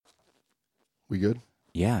We good?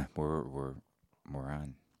 Yeah, we're on.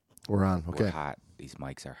 We're on. Okay. We're hot. These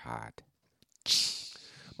mics are hot.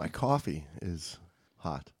 My coffee is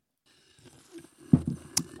hot.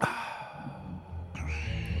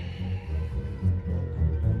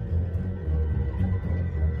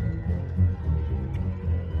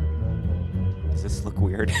 Does this look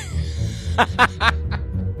weird?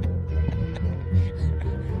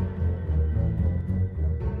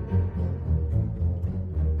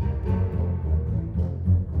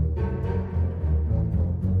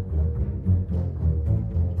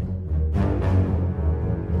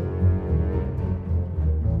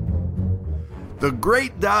 The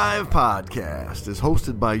Great Dive Podcast is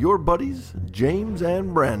hosted by your buddies, James and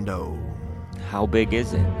Brando. How big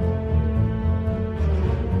is it?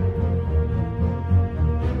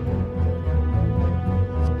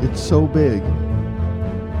 It's so big.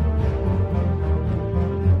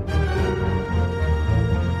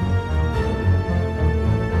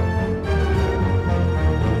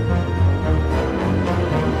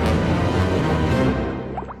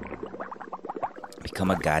 Become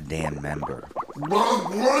a goddamn member.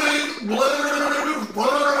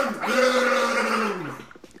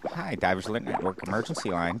 Hi, Divers Alert Network emergency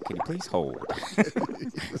line. Can you please hold?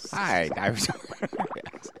 Hi, Divers.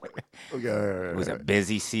 Okay. It was a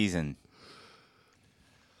busy season.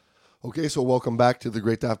 Okay, so welcome back to the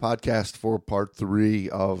Great Dive Podcast for part 3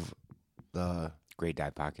 of the Great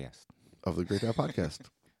Dive Podcast. Great Dive Podcast.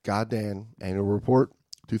 Goddamn Annual Report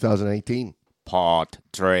 2018. Part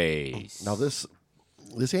trace. Now this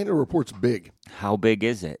annual report's big. How big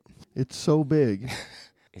is it? It's so big.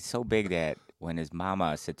 It's so big that when his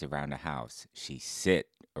mama sits around the house, she sit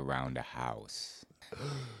around the house.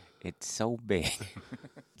 It's so big.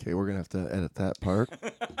 Okay, we're going to have to edit that part.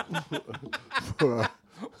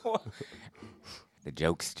 The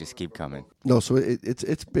jokes just keep coming. No, so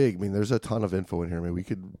it's big. I mean, there's a ton of info in here. I mean, we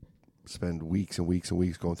could spend weeks and weeks and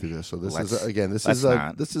weeks going through this. So this is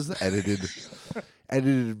the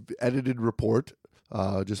edited report,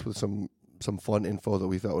 just with some fun info that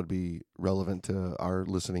we thought would be relevant to our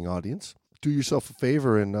listening audience. Do yourself a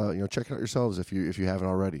favor and check it out yourselves if you haven't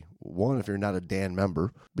already. One, if you're not a Dan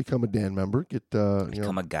member, become a Dan member.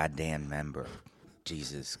 Become a goddamn member.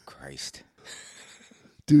 Jesus Christ.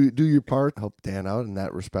 Do your part. Help Dan out in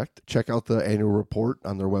that respect. Check out the annual report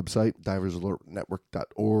on their website,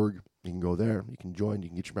 diversalertnetwork.org. You can go there. You can join. You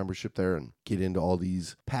can get your membership there and get into all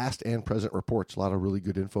these past and present reports. A lot of really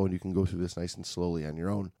good info, and you can go through this nice and slowly on your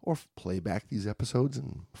own or play back these episodes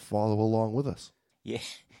and follow along with us. Yeah.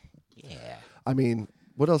 Yeah. I mean,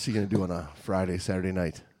 what else are you going to do on a Friday, Saturday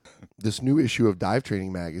night? This new issue of Dive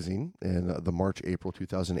Training Magazine, and the March-April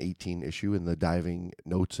 2018 issue in the Diving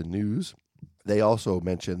Notes and News, they also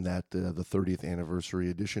mentioned that the 30th anniversary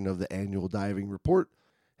edition of the annual diving report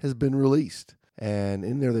has been released. And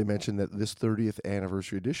in there they mentioned that this 30th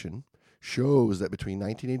anniversary edition shows that between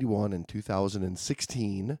 1981 and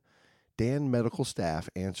 2016, Dan medical staff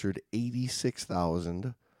answered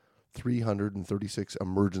 86,336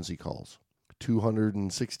 emergency calls,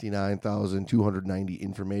 269,290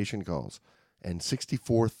 information calls, and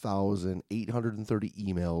 64,830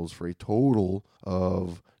 emails for a total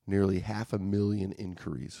of nearly 500,000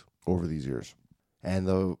 inquiries over these years. And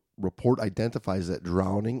the report identifies that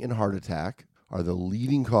drowning and heart attack are the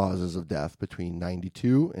leading causes of death between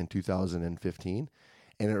 92 and 2015,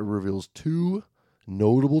 and it reveals two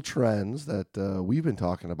notable trends that we've been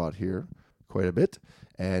talking about here quite a bit.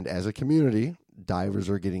 And as a community, divers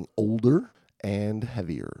are getting older and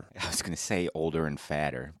heavier. I was going to say older and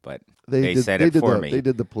fatter, but they said it for me. They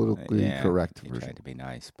did the politically correct version. They tried to be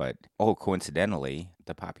nice, but coincidentally,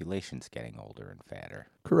 the population's getting older and fatter.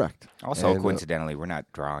 Correct. Also, coincidentally, we're not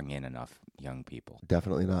drawing in enough young people.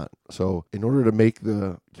 Definitely not. So in order to make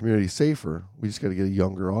the community safer, we just got to get a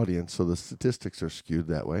younger audience, so the statistics are skewed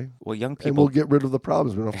that way. Well, young people... And we'll get rid of the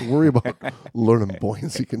problems. We don't have to worry about learning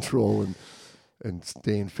buoyancy control and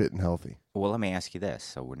staying fit and healthy. Well, let me ask you this.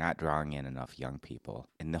 So we're not drawing in enough young people.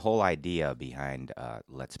 And the whole idea behind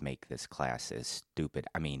let's make this class as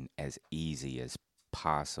easy as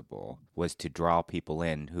possible was to draw people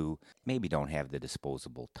in who maybe don't have the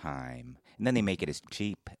disposable time. And then they make it as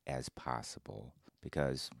cheap as possible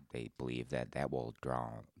because they believe that will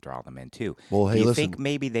draw them in too. Well, hey, do you listen. think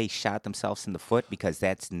maybe they shot themselves in the foot because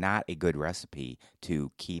that's not a good recipe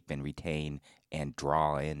to keep and retain and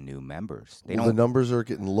draw in new members? The numbers are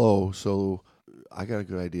getting low, so I got a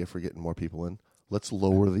good idea for getting more people in. Let's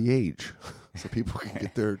lower the age so people can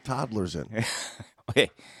get their toddlers in. Okay,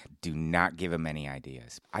 do not give them any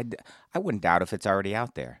ideas. I wouldn't doubt if it's already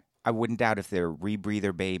out there. I wouldn't doubt if their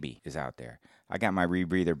rebreather baby is out there. I got my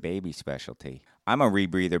rebreather baby specialty. I'm a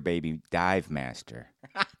rebreather baby dive master.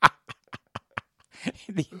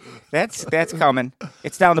 That's coming.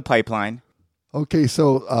 It's down the pipeline. Okay,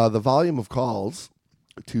 so the volume of calls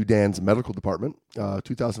to Dan's medical department,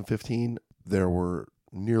 2015, there were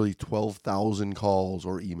nearly 12,000 calls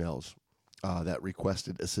or emails that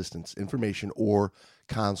requested assistance, information, or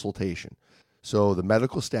consultation. So the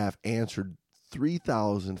medical staff answered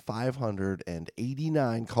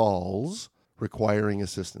 3,589 calls requiring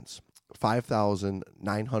assistance,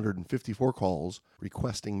 5,954 calls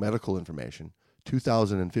requesting medical information,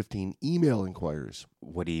 2,015 email inquiries.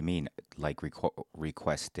 What do you mean? Like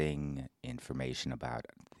requesting information about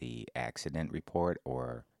the accident report,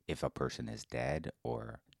 or if a person is dead,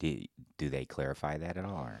 or do they clarify that at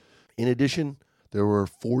all? Or? In addition, there were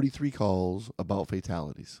 43 calls about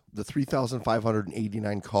fatalities. The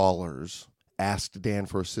 3,589 callers asked Dan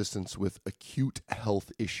for assistance with acute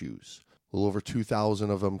health issues. A little over 2,000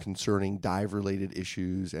 of them concerning dive-related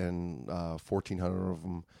issues, and 1,400 of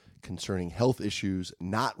them concerning health issues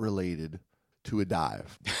not related to a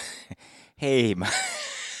dive. Hey,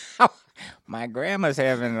 my grandma's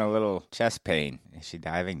having a little chest pain. Is she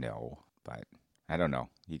diving? No, but I don't know.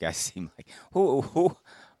 You guys seem like who?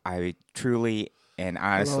 I truly and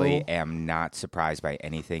honestly am not surprised by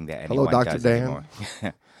anything that anyone Dr. does Dan. anymore.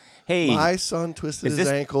 Hey, my son twisted his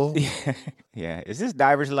ankle. Yeah, is this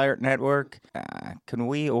Divers Alert Network? Can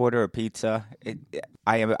we order a pizza?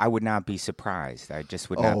 I would not be surprised. I just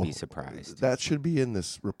would not be surprised. That should be in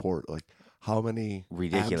this report. Like, how many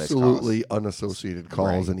ridiculous absolutely calls. Unassociated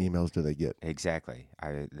calls and emails do they get? Exactly.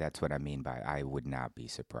 That's what I mean by I would not be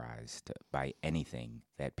surprised by anything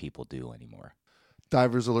that people do anymore.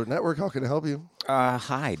 Divers Alert Network, how can I help you?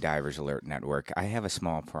 Hi, Divers Alert Network. I have a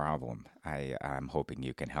small problem. I'm hoping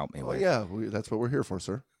you can help me with. Yeah, that's what we're here for,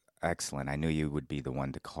 sir. Excellent. I knew you would be the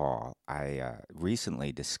one to call. I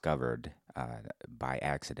recently discovered by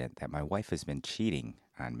accident that my wife has been cheating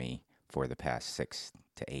on me for the past 6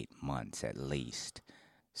 to 8 months at least.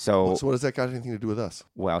 So what does that got anything to do with us?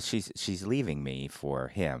 Well, she's leaving me for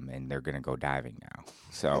him, and they're going to go diving now.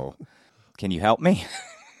 So can you help me?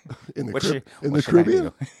 In the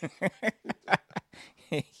Caribbean?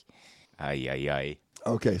 Ay.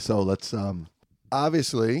 Okay, so let's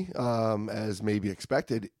obviously, as may be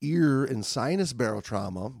expected, ear and sinus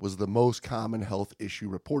barotrauma was the most common health issue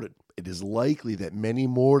reported. It is likely that many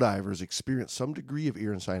more divers experience some degree of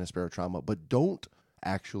ear and sinus barotrauma, but don't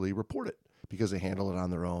actually report it because they handle it on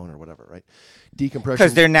their own or whatever, right? Decompression.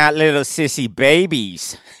 Because they're not little sissy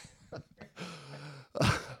babies.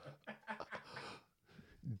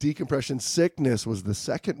 Decompression sickness was the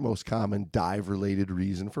second most common dive-related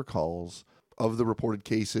reason for calls. Of the reported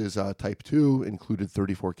cases, type 2 included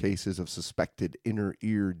 34 cases of suspected inner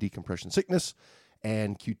ear decompression sickness,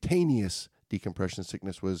 and cutaneous decompression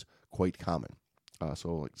sickness was quite common.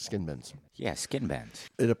 So like skin bends. Yeah, skin bends.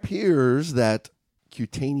 It appears that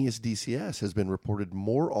cutaneous DCS has been reported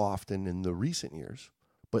more often in the recent years,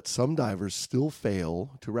 but some divers still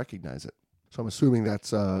fail to recognize it. So I'm assuming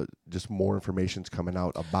that's just more information's coming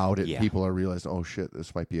out about it. Yeah. People are realizing, oh, shit,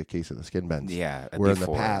 this might be a case of the skin bends. Yeah. Where in the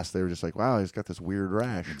past, they were just like, wow, he's got this weird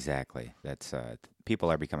rash. Exactly. That's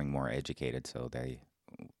people are becoming more educated, so they,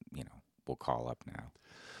 will call up now.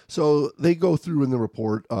 So they go through in the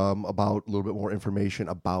report about a little bit more information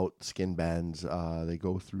about skin bends. They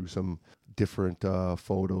go through some different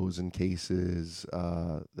photos and cases.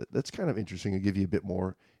 That's kind of interesting. It'll give you a bit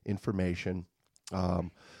more information.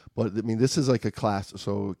 But, I mean, this is like a class.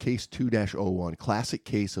 So case 2-01, classic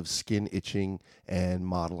case of skin itching and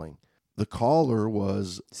mottling. The caller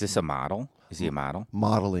was... Is this a model? Is he a model?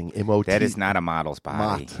 Modeling, M-O-T. That is not a model's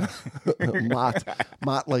body. Mott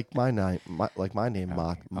like my name, Mott.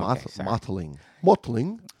 Okay, Mottling.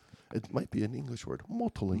 Mottling. It might be an English word.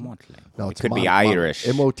 Mottling. No, it could be Irish.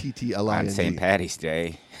 M-O-T-T-L-I-N-G. On St. Patty's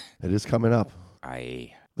Day. It is coming up.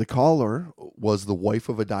 The caller was the wife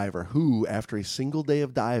of a diver who, after a single day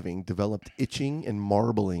of diving, developed itching and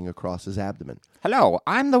marbling across his abdomen. Hello,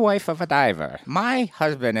 I'm the wife of a diver. My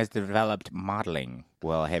husband has developed modeling.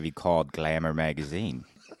 Well, have you called Glamour magazine?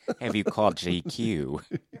 Have you called GQ?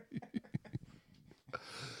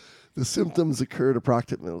 The symptoms occurred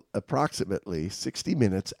approximately 60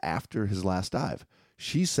 minutes after his last dive.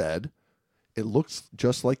 She said, "It looks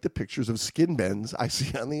just like the pictures of skin bends I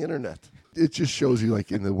see on the internet." It just shows you,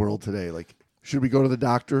 like, in the world today, like, should we go to the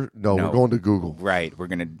doctor? No, we're going to Google. Right, we're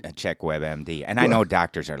going to check WebMD. And I know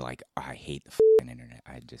doctors are like, I hate the f***ing internet.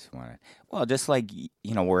 I just want to... Well, just like,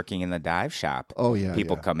 working in the dive shop. Oh, yeah.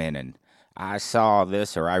 People come in and, I saw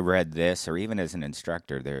this or I read this, or even as an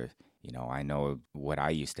instructor, I know what I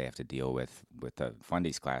used to have to deal with the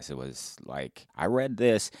Fundies class. It was like, I read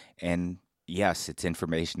this, and yes, it's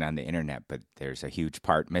information on the internet, but there's a huge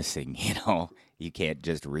part missing, You can't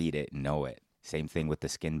just read it and know it. Same thing with the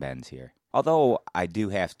skin bends here. Although I do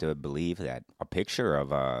have to believe that a picture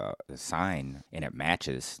of a sign and it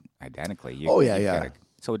matches identically. Yeah.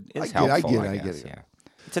 So it is helpful, I guess. Yeah.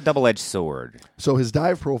 It's a double-edged sword. So his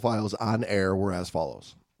dive profiles on air were as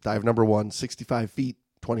follows. Dive number 1, 65 feet,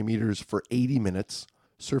 20 meters for 80 minutes.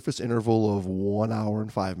 Surface interval of 1 hour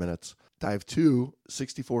and 5 minutes. Dive 2,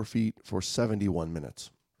 64 feet for 71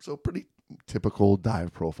 minutes. So pretty typical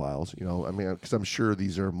dive profiles, because I'm sure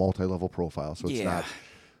these are multi-level profiles. So it's not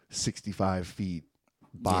 65 feet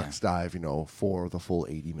box dive, for the full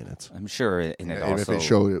 80 minutes. I'm sure. And if it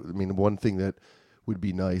showed, one thing that would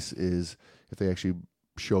be nice is if they actually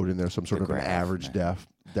showed in there some sort of an average depth,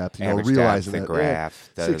 realizing depth, the graph,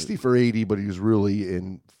 60 for 80, but he was really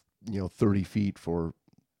in, 30 feet for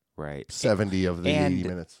 70 of the 80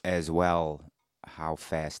 minutes. As well, how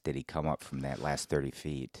fast did he come up from that last 30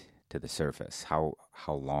 feet to the surface? How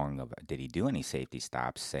long did he do any safety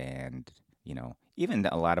stops? And, even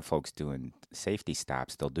a lot of folks doing safety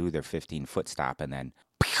stops, they'll do their 15-foot stop and then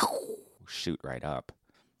shoot right up.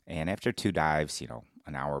 And after 2 dives,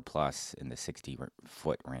 an hour plus in the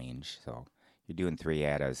 60-foot range. So you're doing 3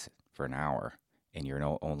 ATAs for an hour, and you're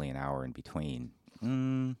only an hour in between.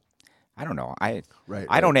 I don't know. I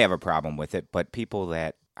don't have a problem with it, but people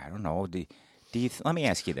that, I don't know, let me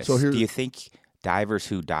ask you this. Do you think divers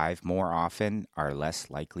who dive more often are less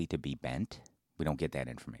likely to be bent? We don't get that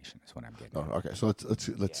information. That's what I'm getting. Oh, okay. So let's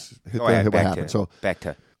hit Go ahead, what happened.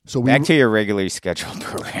 Back to your regularly scheduled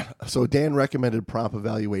program. So Dan recommended prompt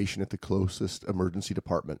evaluation at the closest emergency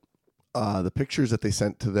department. The pictures that they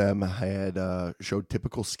sent to them had showed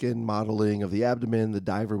typical skin modeling of the abdomen. The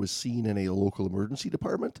diver was seen in a local emergency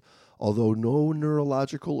department. Although no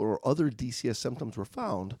neurological or other DCS symptoms were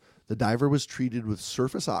found, the diver was treated with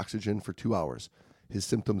surface oxygen for 2 hours. His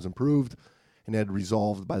symptoms improved and had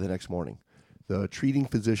resolved by the next morning. The treating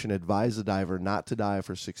physician advised the diver not to dive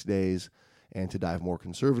for 6 days and to dive more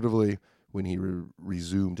conservatively. When he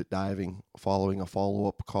resumed diving, following a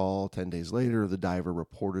follow-up call 10 days later, the diver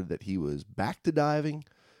reported that he was back to diving,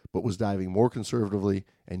 but was diving more conservatively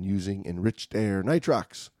and using enriched air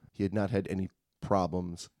nitrox. He had not had any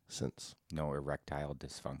problems since. No erectile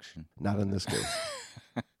dysfunction? Not in this case.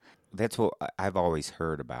 That's what I've always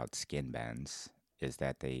heard about skin bends, is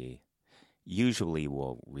that they usually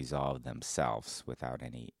will resolve themselves without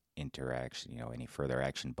any interaction, any further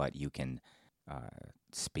action, but you can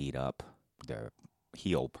speed up the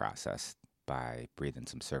heal process by breathing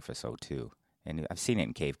some surface O2. And I've seen it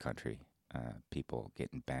in cave country, people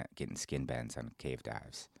getting skin bends on cave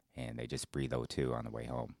dives, and they just breathe O2 on the way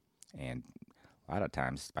home. And a lot of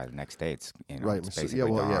times by the next day, it's, it's basically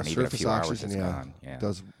gone. Even a few hours, it's gone. Yeah.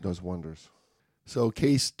 Does wonders. So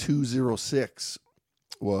case 206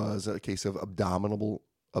 was a case of abdominal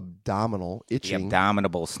itching. The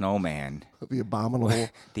abdominal snowman. The abominable.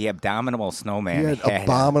 The abdominal snowman. He had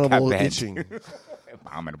abominable itching.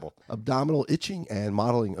 Abdominal itching and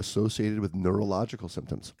modeling associated with neurological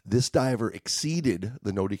symptoms. This diver exceeded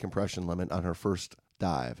the no decompression limit on her first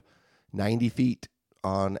dive, 90 feet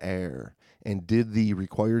on air, and did the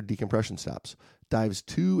required decompression stops. Dives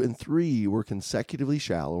 2 and 3 were consecutively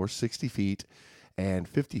shallower, 60 feet and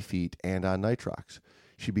 50 feet, and on nitrox.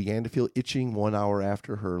 She began to feel itching 1 hour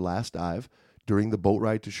after her last dive. During the boat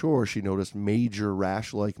ride to shore, she noticed major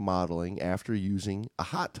rash-like modeling after using a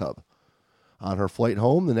hot tub. On her flight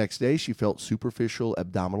home the next day, she felt superficial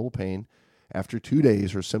abdominal pain. After 2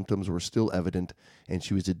 days, her symptoms were still evident, and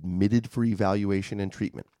she was admitted for evaluation and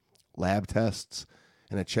treatment. Lab tests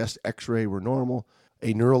and a chest x-ray were normal.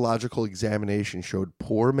 A neurological examination showed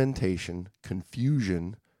poor mentation,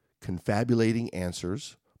 confusion, confabulating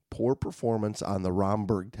answers, poor performance on the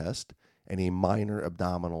Romberg test, and a minor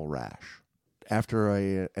abdominal rash. After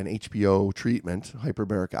an HBO treatment,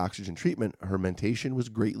 hyperbaric oxygen treatment, her mentation was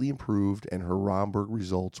greatly improved and her Romberg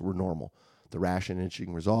results were normal. The rash and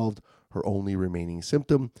itching resolved. Her only remaining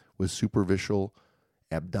symptom was superficial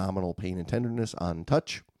abdominal pain and tenderness on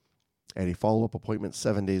touch. At a follow-up appointment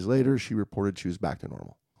 7 days later, she reported she was back to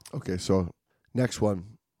normal. Okay, so next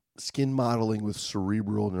one. Skin modeling with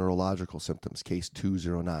cerebral neurological symptoms, case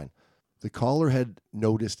 209. The caller had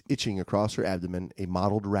noticed itching across her abdomen, a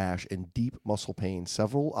mottled rash, and deep muscle pain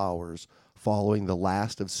several hours following the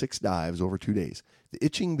last of 6 dives over 2 days. The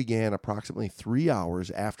itching began approximately 3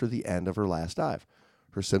 hours after the end of her last dive.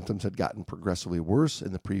 Her symptoms had gotten progressively worse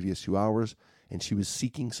in the previous 2 hours, and she was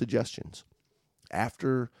seeking suggestions.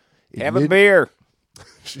 After have a beer.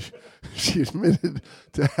 She admitted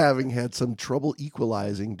to having had some trouble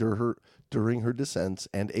equalizing during her descents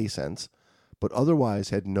and ascents, but otherwise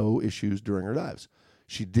had no issues during her dives.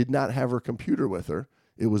 She did not have her computer with her.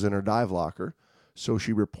 It was in her dive locker, so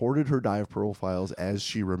she reported her dive profiles as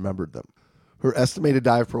she remembered them. Her estimated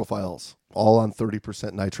dive profiles, all on 30%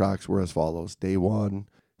 nitrox, were as follows. Day 1,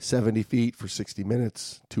 70 feet for 60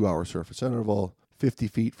 minutes, 2-hour surface interval, 50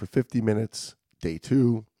 feet for 50 minutes. Day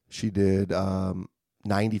 2, she did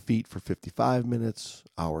 90 feet for 55 minutes,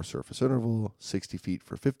 hour surface interval, 60 feet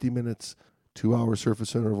for 50 minutes, 2-hour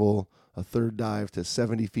surface interval, a third dive to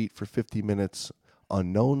 70 feet for 50 minutes,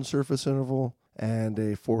 unknown surface interval, and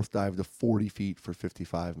a fourth dive to 40 feet for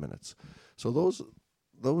 55 minutes. So those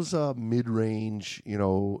mid-range,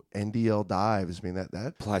 NDL dives, I mean,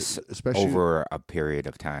 that plus especially over a period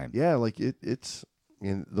of time. Yeah, like it's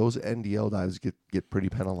those NDL dives get pretty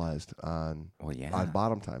penalized on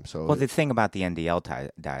bottom time. So the thing about the NDL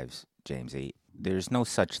dives, Jamesy, there's no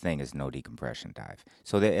such thing as no decompression dive.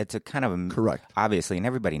 So it's a kind of correct, obviously, and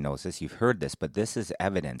everybody knows this. You've heard this, but this is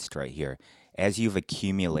evidenced right here. As you've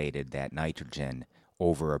accumulated that nitrogen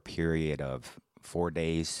over a period of 4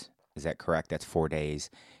 days, is that correct? That's 4 days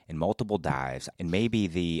in multiple dives, and maybe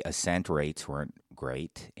the ascent rates weren't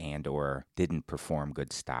great and or didn't perform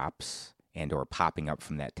good stops and or popping up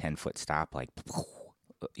from that 10-foot stop like,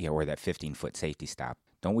 or that 15-foot safety stop.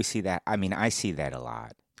 Don't we see that? I mean, I see that a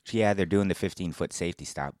lot. Yeah, they're doing the 15-foot safety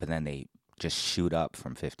stop, but then they just shoot up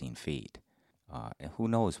from 15 feet. And who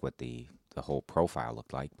knows what the whole profile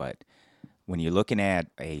looked like, but when you're looking at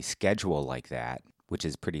a schedule like that, which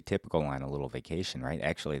is pretty typical on a little vacation, right?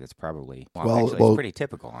 Actually, that's probably it's pretty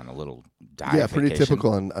typical on a little dive vacation. Yeah, pretty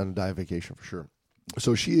typical on a dive vacation for sure.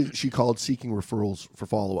 So she called seeking referrals for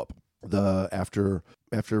follow-up. After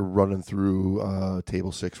running through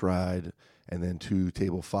table 6 ride and then 2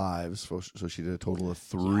 table 5s, so she did a total of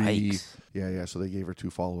 3. Yikes. Yeah. So they gave her 2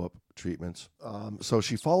 follow-up treatments. So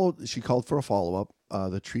she called for a follow-up.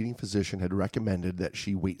 The treating physician had recommended that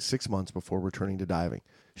she wait 6 months before returning to diving.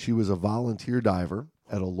 She was a volunteer diver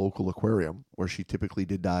at a local aquarium where she typically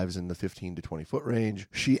did dives in the 15 to 20 foot range.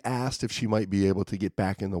 She asked if she might be able to get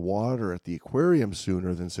back in the water at the aquarium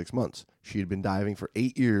sooner than 6 months. She had been diving for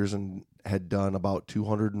 8 years and had done about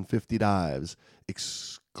 250 dives,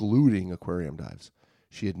 excluding aquarium dives.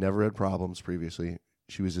 She had never had problems previously.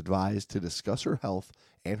 She was advised to discuss her health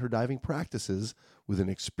and her diving practices with an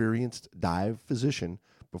experienced dive physician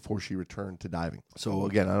before she returned to diving. So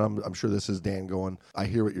again, I'm sure this is Dan going, I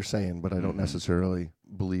hear what you're saying, but I don't necessarily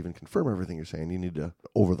believe and confirm everything you're saying. You need to,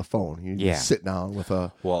 over the phone, you need to sit down with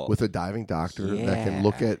a diving doctor that can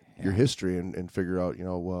look at your history and figure out,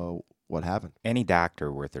 what happened. Any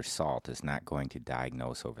doctor worth their salt is not going to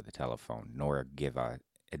diagnose over the telephone, nor give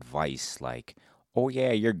advice like, oh,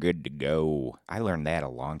 yeah, you're good to go. I learned that a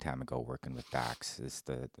long time ago working with docs. Is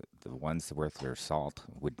the ones worth their salt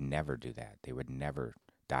would never do that. They would never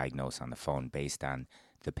diagnose on the phone based on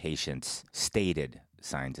the patient's stated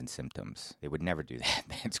signs and symptoms. They would never do that.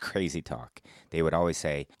 That's crazy talk. They would always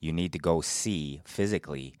say, you need to go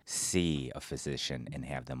physically see a physician and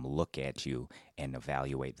have them look at you and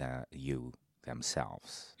evaluate you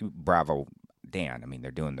themselves. Bravo, Dan. I mean,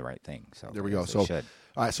 they're doing the right thing. So there we go. So,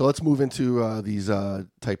 all right, so let's move into these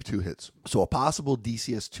type 2 hits. So a possible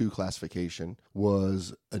DCS2 classification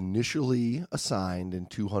was initially assigned in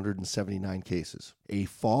 279 cases. A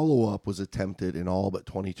follow-up was attempted in all but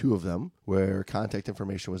 22 of them, where contact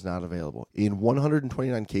information was not available. In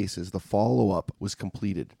 129 cases, the follow-up was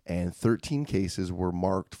completed, and 13 cases were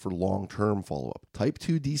marked for long-term follow-up. Type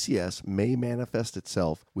 2 DCS may manifest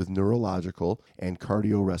itself with neurological and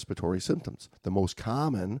cardiorespiratory symptoms. The most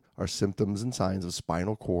common are symptoms and signs of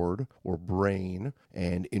spinal cord or brain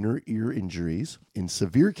and inner ear injuries. In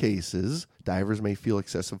severe cases, divers may feel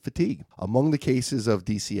excessive fatigue. Among the cases of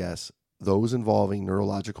DCS, those involving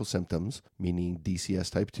neurological symptoms, meaning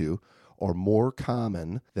DCS type 2, are more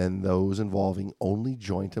common than those involving only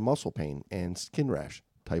joint and muscle pain and skin rash,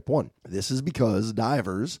 type 1. This is because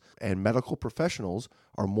divers and medical professionals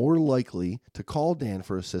are more likely to call Dan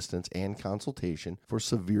for assistance and consultation for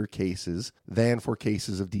severe cases than for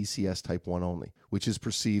cases of DCS type 1 only, which is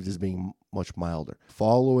perceived as being much milder.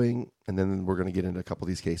 And then we're going to get into a couple of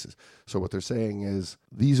these cases. So what they're saying is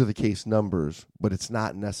these are the case numbers, but it's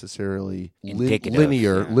not necessarily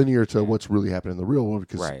linear to what's really happening in the real world,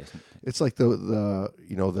 because it's like the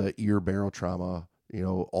ear barotrauma,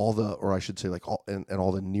 all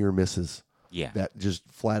the near misses. Yeah. That just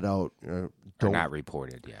flat out are not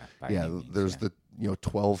reported, there's the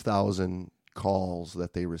 12,000 calls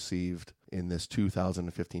that they received in this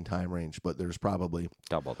 2015 time range, but there's probably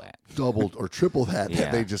doubled or triple that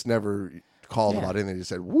that they just never called Yeah. about anything. They just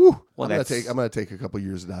said, "Woo! Well, I'm gonna take a couple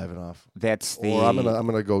years of diving off, That's the. or I'm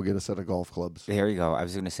gonna go get a set of golf clubs." There you go. I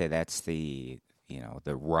was going to say that's the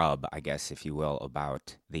the rub, I guess, if you will,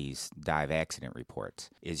 about these dive accident reports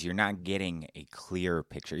is you're not getting a clear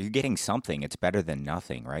picture. You're getting something. It's better than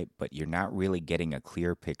nothing, right? But you're not really getting a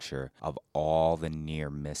clear picture of all the near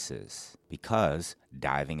misses because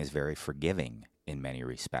diving is very forgiving in many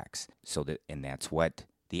respects. And that's what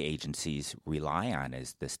the agencies rely on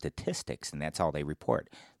is the statistics, and that's all they report.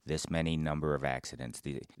 This many number of accidents,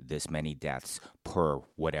 this many deaths per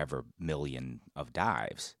whatever million of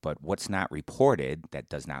dives. But what's not reported that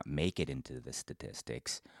does not make it into the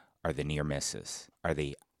statistics are the near misses, are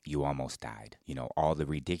the you almost died. All the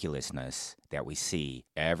ridiculousness that we see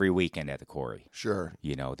every weekend at the quarry. Sure.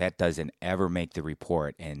 That doesn't ever make the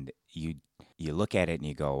report, and you look at it and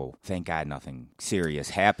you go, thank God nothing serious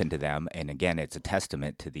happened to them. And again, it's a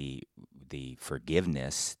testament to the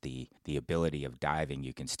forgiveness, the ability of diving.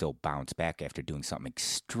 You can still bounce back after doing something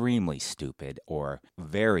extremely stupid or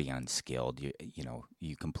very unskilled.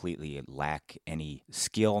 You completely lack any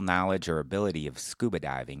skill, knowledge, or ability of scuba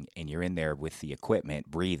diving, and you're in there with the equipment,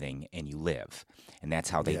 breathing, and you live. And that's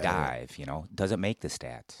how they dive. Doesn't make the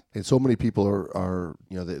stats. And so many people are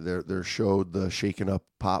they're showed the shaken up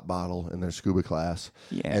pop bottle in their scuba class,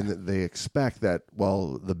 and they expect that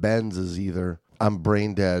the bends is either I'm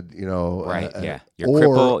brain dead, right? You're or,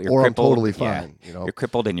 crippled. You're or crippled. I'm totally fine. You're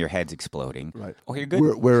crippled and your head's exploding. Right. Or you're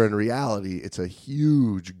good. Where in reality, it's a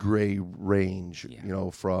huge gray range.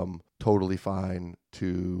 From totally fine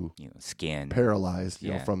to skin paralyzed.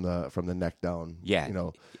 From the neck down. Yeah.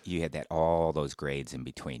 You had all those grades in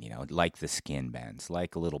between. Like the skin bends,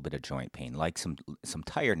 like a little bit of joint pain, like some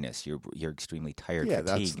tiredness. You're extremely tired. Yeah,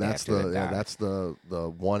 that's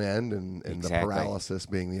the one end, and Exactly. the paralysis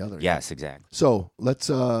being the other. Yes, exactly. So let's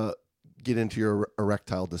get into your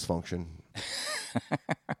erectile dysfunction.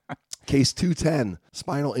 Case 210,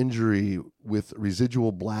 spinal injury with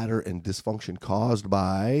residual bladder and dysfunction caused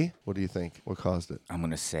by, what do you think? What caused it? I'm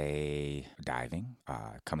going to say diving,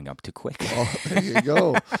 coming up too quick. Oh, there you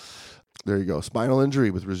go. There you go. Spinal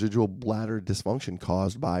injury with residual bladder dysfunction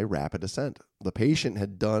caused by rapid ascent. The patient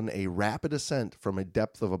had done a rapid ascent from a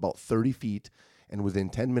depth of about 30 feet and within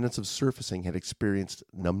 10 minutes of surfacing had experienced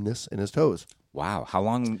numbness in his toes. Wow. How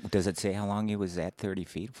long, does it say how long he was at 30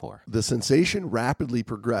 feet for? The sensation rapidly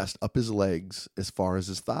progressed up his legs as far as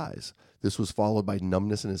his thighs. This was followed by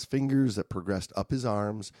numbness in his fingers that progressed up his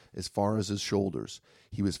arms as far as his shoulders.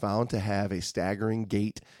 He was found to have a staggering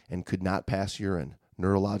gait and could not pass urine.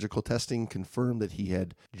 Neurological testing confirmed that he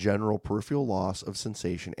had general peripheral loss of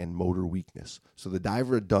sensation and motor weakness. So the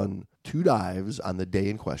diver had done 2 dives on the day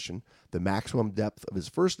in question. The maximum depth of his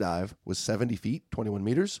first dive was 70 feet, 21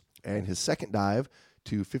 meters, and his second dive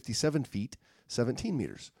to 57 feet, 17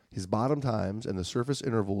 meters. His bottom times and the surface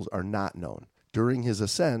intervals are not known. During his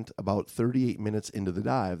ascent, about 38 minutes into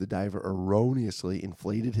the diver erroneously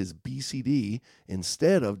inflated his BCD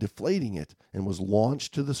instead of deflating it and was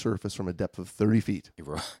launched to the surface from a depth of 30 feet.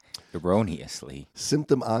 Erroneously.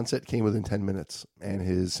 Symptom onset came within 10 minutes, and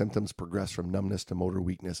his symptoms progressed from numbness to motor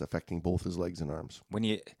weakness, affecting both his legs and arms. When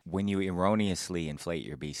you erroneously inflate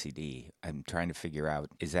your BCD, I'm trying to figure out,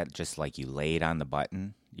 is that just like you laid on the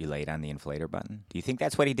button? You laid on the inflator button? Do you think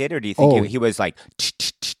that's what he did, or do you think he was like...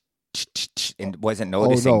 and wasn't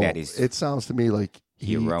noticing that he's... It sounds to me like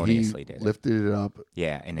he erroneously did lifted it up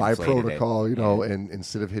and by protocol, it. And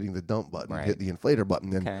instead of hitting the dump button, hit the inflator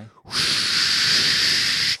button. Then okay.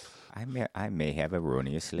 I may have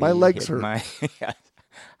erroneously... My legs hurt. I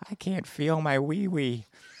can't feel my wee-wee.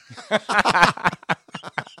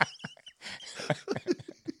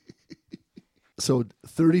 So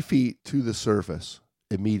 30 feet to the surface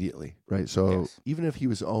immediately, right? So even if he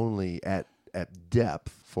was only at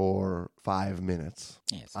depth for 5 minutes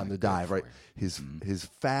on the dive, right? His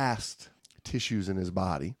fast tissues in his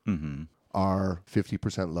body are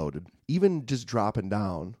 50% loaded. Even just dropping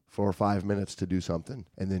down for 5 minutes to do something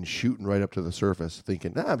and then shooting right up to the surface,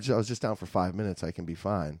 thinking, I was just down for 5 minutes, I can be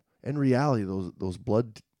fine. In reality, those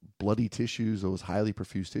bloody tissues, those highly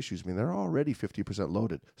perfused tissues, they're already 50%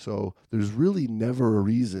 loaded. So there's really never a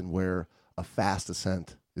reason where a fast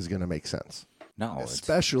ascent is going to make sense. No,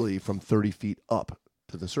 especially from 30 feet up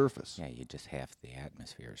to the surface. Yeah, you just half the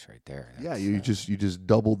atmosphere is right there. You just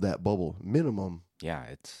doubled that bubble minimum. Yeah,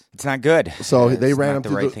 it's not good. So they ran him the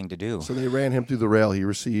through right thing to do. So they ran him through the rail. He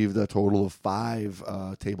received a total of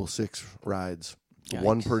 5 table 6 rides, Yikes.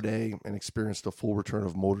 1 per day, and experienced a full return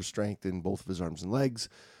of motor strength in both of his arms and legs.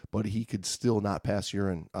 But he could still not pass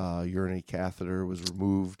urine. Urinary catheter was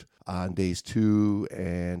removed on days 2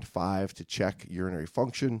 and 5 to check urinary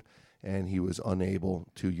function. and he was unable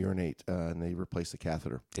to urinate, and they replaced the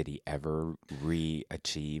catheter. Did he ever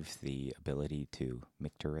achieve the ability to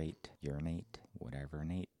micturate, urinate, whatever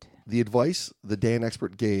nate? The advice the Dan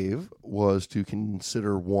expert gave was to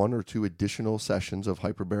consider 1 or 2 additional sessions of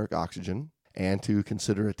hyperbaric oxygen and to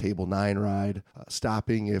consider a table 9 ride,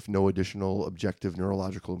 stopping if no additional objective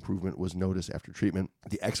neurological improvement was noticed after treatment.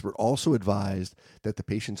 The expert also advised that the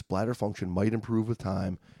patient's bladder function might improve with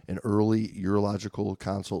time. An early urological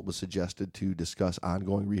consult was suggested to discuss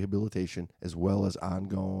ongoing rehabilitation as well as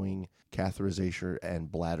ongoing catheterization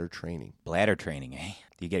and bladder training. Bladder training, eh?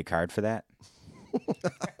 Do you get a card for that?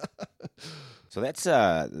 So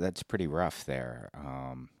that's pretty rough there.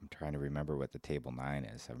 I'm trying to remember what the table 9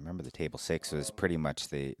 is. I remember the table 6 was pretty much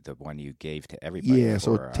the one you gave to everybody. Yeah,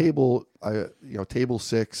 so table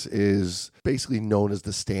 6 is basically known as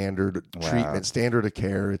the standard treatment, standard of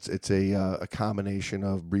care. It's a combination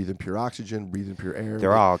of breathing pure oxygen, breathing pure air.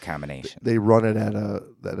 They're all a combination. They run it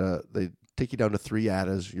they take you down to 3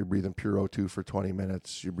 ATAs. You're breathing pure O2 for 20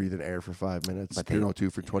 minutes. You're breathing air for 5 minutes. Pure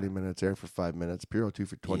O2 for 20 minutes. Air for 5 minutes. Pure O2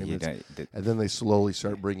 for 20 minutes. And then they slowly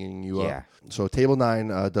start bringing you up. So table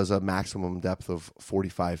 9 does a maximum depth of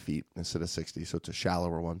 45 feet instead of 60. So it's a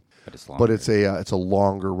shallower one. But it's longer. But it's a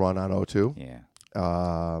longer run on O2.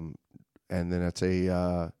 Yeah. And then it's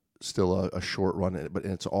still a short run. But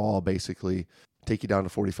it's all basically take you down to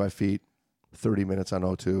 45 feet, 30 minutes on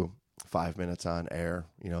O2. 5 minutes on air,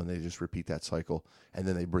 and they just repeat that cycle, and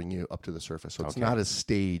then they bring you up to the surface. So it's not as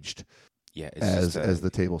staged as the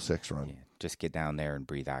table 6 run. Yeah, just get down there and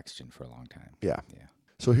breathe oxygen for a long time. Yeah.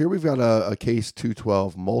 So here we've got a case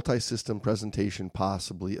 212, multi-system presentation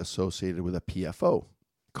possibly associated with a PFO.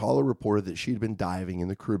 Caller reported that she'd been diving in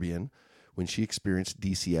the Caribbean when she experienced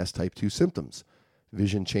DCS Type 2 symptoms,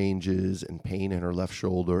 vision changes and pain in her left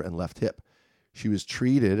shoulder and left hip. She was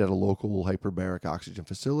treated at a local hyperbaric oxygen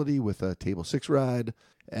facility with a table 6 ride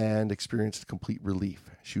and experienced complete relief.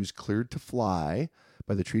 She was cleared to fly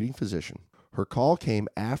by the treating physician. Her call came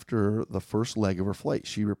after the first leg of her flight.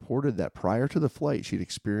 She reported that prior to the flight, she'd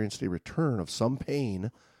experienced a return of some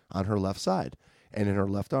pain on her left side and in her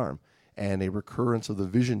left arm, and a recurrence of the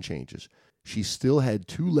vision changes. She still had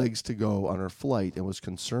 2 legs to go on her flight and was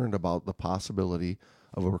concerned about the possibility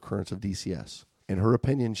of a recurrence of DCS. In her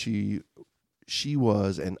opinion, she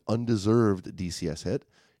was an undeserved DCS hit.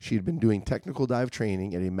 She had been doing technical dive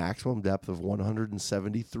training at a maximum depth of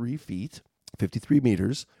 173 feet, 53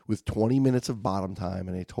 meters, with 20 minutes of bottom time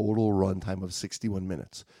and a total run time of 61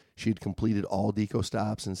 minutes. She had completed all deco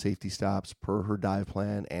stops and safety stops per her dive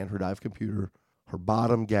plan and her dive computer. Her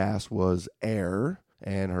bottom gas was air,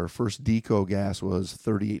 and her first deco gas was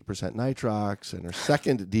 38% nitrox, and her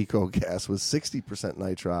second deco gas was 60%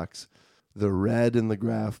 nitrox. The red in the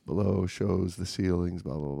graph below shows the ceilings,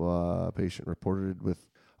 blah, blah, blah. Patient reported with,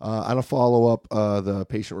 on a follow-up, the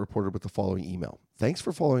patient reported with the following email. Thanks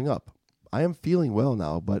for following up. I am feeling well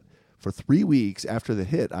now, but for 3 weeks after the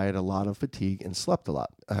hit, I had a lot of fatigue and slept a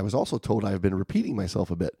lot. I was also told I have been repeating myself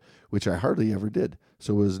a bit, which I hardly ever did,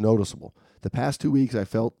 so it was noticeable. The past 2 weeks, I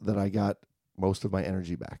felt that I got most of my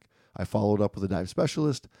energy back. I followed up with a dive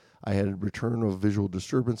specialist. I had a return of visual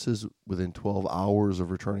disturbances within 12 hours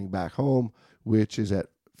of returning back home, which is at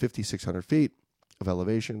 5,600 feet of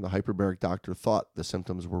elevation. The hyperbaric doctor thought the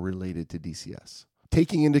symptoms were related to DCS.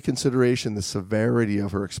 Taking into consideration the severity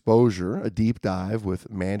of her exposure, a deep dive with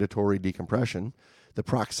mandatory decompression, the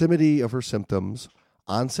proximity of her symptoms,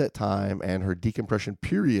 onset time, and her decompression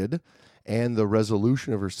period, and the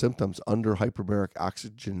resolution of her symptoms under hyperbaric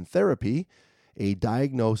oxygen therapy, a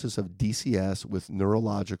diagnosis of DCS with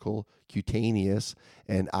neurological, cutaneous,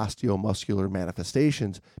 and osteomuscular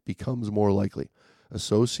manifestations becomes more likely.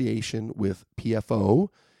 Association with PFO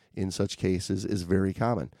in such cases is very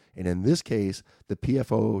common. And in this case, the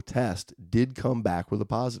PFO test did come back with a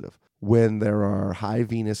positive. When there are high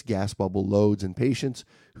venous gas bubble loads in patients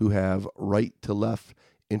who have right to left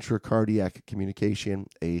intracardiac communication,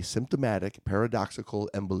 a symptomatic paradoxical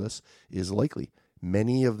embolus is likely.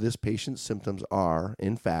 Many of this patient's symptoms are,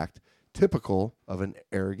 in fact, typical of an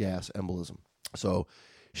air gas embolism. So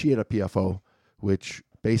she had a PFO, which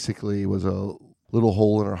basically was a little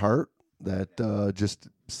hole in her heart that just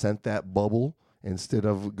sent that bubble, instead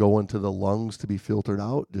of going to the lungs to be filtered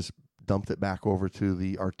out, just dumped it back over to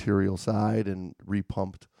the arterial side and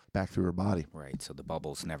repumped back through her body. Right, so the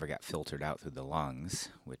bubbles never got filtered out through the lungs,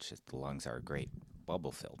 which the lungs are a great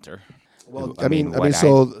bubble filter. Well, I mean,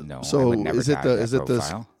 so is it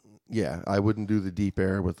the Yeah, I wouldn't do the deep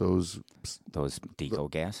air with those deco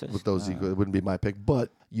gases. With those deco, it wouldn't be my pick.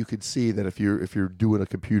 But you could see that if you're doing a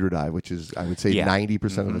computer dive, which is I would say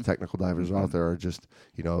 90% of the technical divers out there are just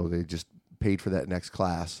they just paid for that next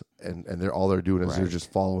class, and all they're doing is they're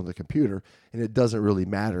just following the computer, and it doesn't really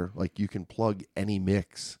matter. Like, you can plug any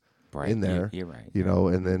mix in there, you're right.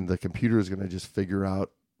 And then the computer is going to just figure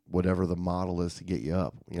out whatever the model is to get you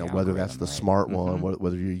up. Whether that's the smart one,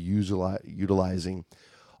 whether you're utilizing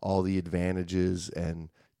all the advantages and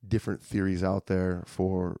different theories out there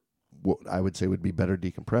for what I would say would be better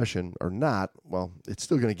decompression or not. Well, it's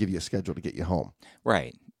still going to give you a schedule to get you home.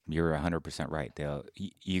 Right. You're 100% right.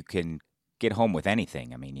 You can get home with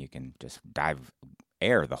anything. I mean, you can just dive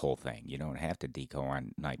air the whole thing. You don't have to deco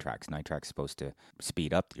on nitrox. Nitrox is supposed to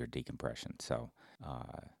speed up your decompression. So,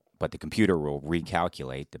 but the computer will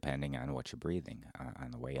recalculate depending on what you're breathing on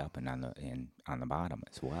the way up and on the bottom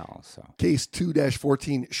as well. So, case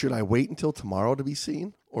 2-14. Should I wait until tomorrow to be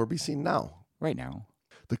seen or be seen now? Right now.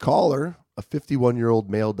 The caller, a 51-year-old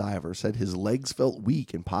male diver, said his legs felt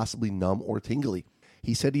weak and possibly numb or tingly.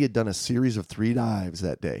 He said he had done a series of 3 dives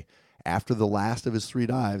that day. After the last of his 3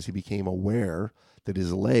 dives, he became aware that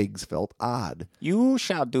his legs felt odd. You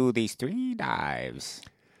shall do these 3 dives.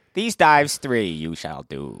 These dives 3 you shall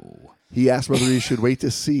do. He asked whether he should wait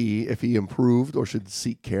to see if he improved or should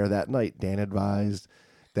seek care that night. Dan advised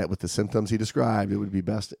that with the symptoms he described, it would be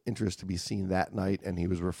best interest to be seen that night, and he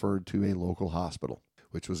was referred to a local hospital,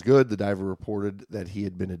 which was good. The diver reported that he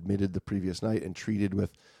had been admitted the previous night and treated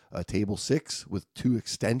with a table 6 with 2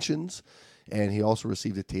 extensions, and he also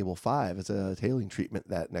received a table 5 as a tailing treatment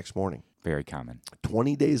that next morning. Very common.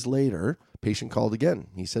 20 days later, patient called again.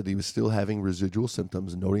 He said he was still having residual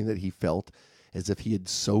symptoms, noting that he felt as if he had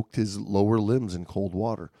soaked his lower limbs in cold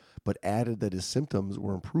water, but added that his symptoms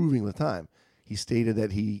were improving with time. He stated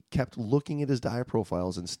that he kept looking at his dive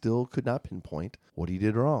profiles and still could not pinpoint what he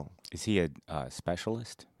did wrong. Is he a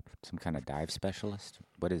specialist? Some kind of dive specialist?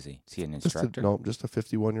 What is he? Is he an instructor? Just a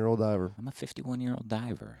 51-year-old diver. I'm a 51-year-old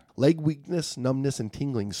diver. Leg weakness, numbness, and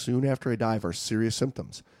tingling soon after a dive are serious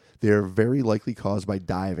symptoms. They are very likely caused by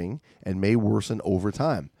diving and may worsen over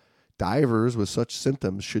time. Divers with such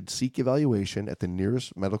symptoms should seek evaluation at the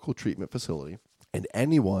nearest medical treatment facility, and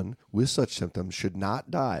anyone with such symptoms should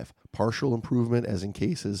not dive. Partial improvement, as in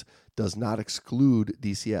cases, does not exclude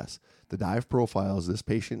DCS. The dive profiles this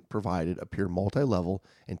patient provided appear multi-level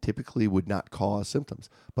and typically would not cause symptoms,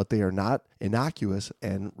 but they are not innocuous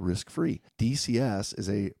and risk-free. DCS is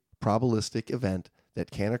a probabilistic event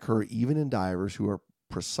that can occur even in divers who are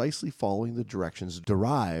precisely following the directions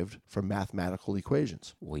derived from mathematical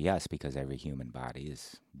equations. Well, yes, because every human body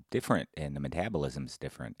is different and the metabolism is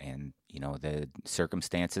different, and the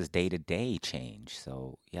circumstances day to day change.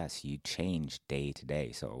 So yes, you change day to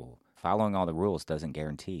day. So following all the rules doesn't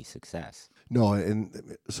guarantee success. No,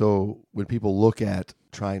 and so when people look at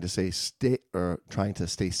trying to stay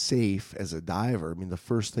safe as a diver, I mean, the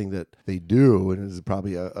first thing that they do, and it is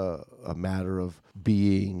probably a matter of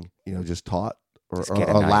being, just taught or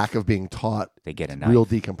a lack of being taught. They get a knife. Real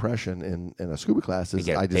decompression in a scuba class is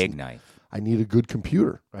they get a big knife. I need a good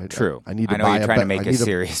computer, right? True. I need to know buy you're trying to make a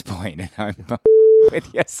serious point, and I'm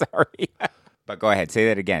with you. Sorry. But go ahead, say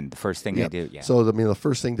that again. The first thing they do. Yeah. So, the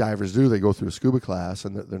first thing divers do, they go through a scuba class,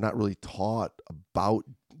 and they're not really taught about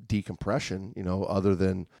decompression, other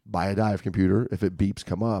than buy a dive computer. If it beeps,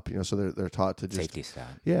 come up, so they're taught to just... Safety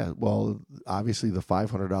stuff. Yeah, well, obviously the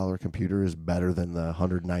 $500 computer is better than the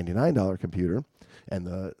 $199 computer, and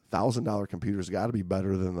the $1,000 computer's got to be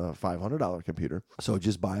better than the $500 computer. So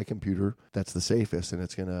just buy a computer that's the safest, and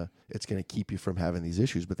it's gonna keep you from having these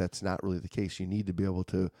issues. But that's not really the case. You need to be able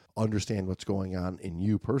to understand what's going on in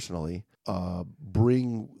you personally,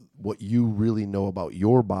 bring what you really know about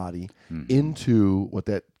your body into what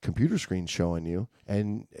that computer screen's showing you,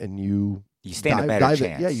 and you stand a better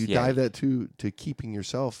chance. Dive that to keeping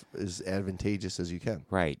yourself as advantageous as you can.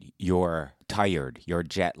 Right. You're tired. You're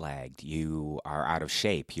jet lagged. You are out of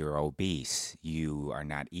shape. You're obese. You are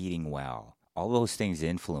not eating well. All those things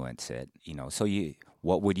influence it. So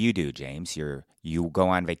what would you do, James? You go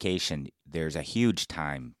on vacation. There's a huge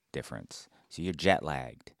time difference. So you're jet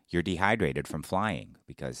lagged. You're dehydrated from flying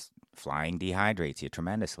because flying dehydrates you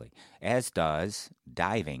tremendously, as does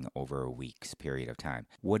diving over a week's period of time.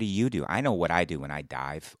 What do you do? I know what I do when I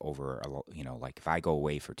dive over, like if I go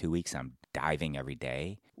away for 2 weeks, I'm diving every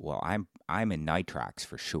day. Well, I'm in nitrox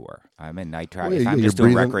for sure. I'm in nitrox. Well, if I'm just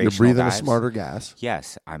doing recreational you're breathing dives, a smarter gas.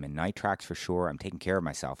 Yes, I'm in nitrox for sure. I'm taking care of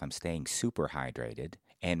myself. I'm staying super hydrated.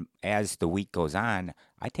 And as the week goes on,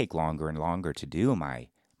 I take longer and longer to do my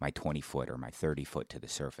 20-foot or my 30-foot to the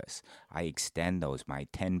surface. I extend those. My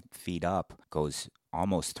 10 feet up goes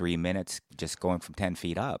almost 3 minutes just going from 10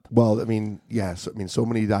 feet up. Well, yes. So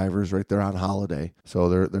many divers, right, they're on holiday. So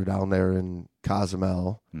they're down there in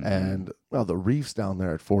Cozumel, and, the reef's down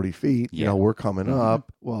there at 40 feet. Yeah. We're coming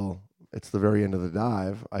up. Well, It's the very end of the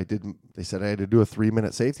dive. They said I had to do a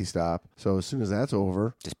 3-minute safety stop. So as soon as that's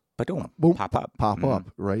over, Just boom, boom, pop up.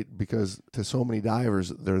 up, right? Because to so many divers,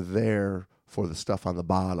 they're there for the stuff on the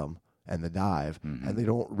bottom and the dive, and they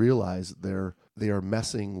don't realize they are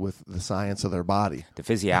messing with the science of their body. The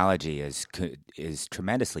physiology is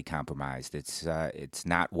tremendously compromised. It's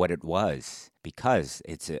not what it was because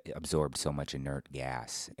it's absorbed so much inert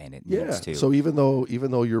gas, and it needs to. So even though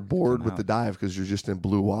you're bored with the dive because you're just in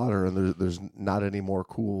blue water and there's not any more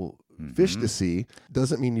cool fish to see,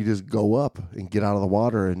 doesn't mean you just go up and get out of the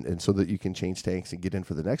water and so that you can change tanks and get in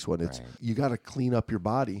for the next one. It's you got to clean up your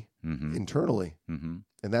body internally.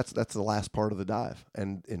 And that's the last part of the dive,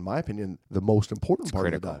 and in my opinion, the most important part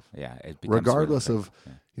critical. Of the dive. Yeah, regardless really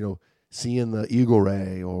of seeing the eagle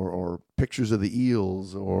ray or pictures of the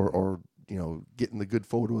eels or getting the good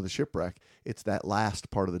photo of the shipwreck. It's that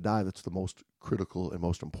last part of the dive that's the most critical and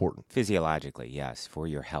most important. Physiologically, yes, for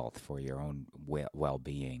your health, for your own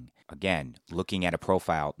well-being. Again, looking at a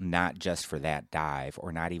profile not just for that dive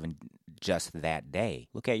or not even just that day.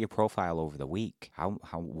 Look at your profile over the week.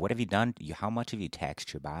 What have you done? How much have you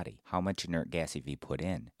taxed your body? How much inert gas have you put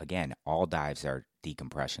in? Again, all dives are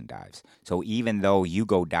decompression dives. So even though you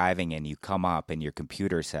go diving and you come up and your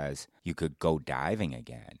computer says you could go diving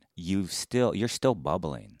again, you're still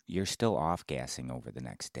bubbling. You're still off-gassing over the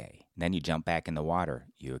next day. Then you jump back in the water.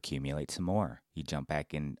 You accumulate some more. You jump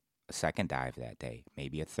back in a second dive that day,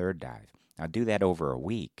 maybe a third dive. Now do that over a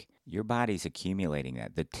week. Your body's accumulating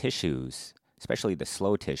that. The tissues, especially the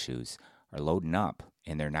slow tissues, are loading up,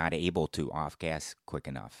 and they're not able to off-gas quick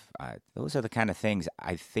enough. Those are the kind of things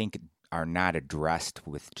I think are not addressed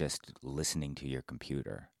with just listening to your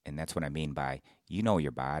computer. And that's what I mean by you know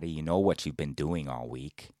your body, you know what you've been doing all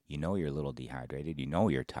week, you know you're a little dehydrated, you know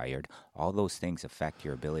you're tired. All those things affect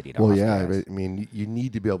your ability to off-gas. I mean, you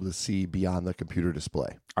need to be able to see beyond the computer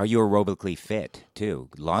display. Are you aerobically fit, too?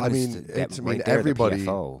 Everybody.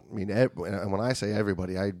 PFO. I mean, and when I say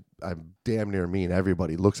everybody, I'm damn near mean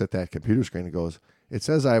everybody looks at that computer screen and goes, it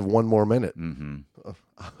says I have 1 more minute.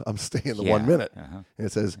 I'm staying the 1 minute. And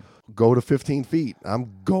it says, go to 15 feet.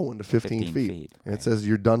 I'm going to 15 feet. And it says,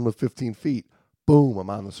 you're done with 15 feet. Boom, I'm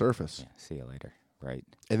on the surface. Yeah, see you later. Right.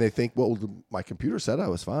 And they think, well, my computer said I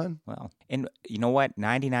was fine. Well, and you know what?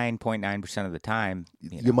 99.9% of the time,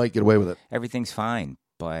 you might get away with it. Everything's fine.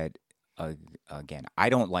 But again, I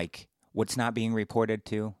don't like what's not being reported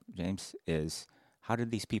to, James, is how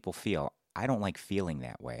did these people feel? I don't like feeling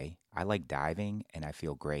that way. I like diving, and I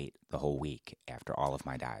feel great the whole week after all of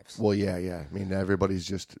my dives. Well, yeah. I mean, everybody's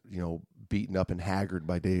just, beaten up and haggard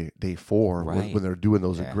by day 4 when they're doing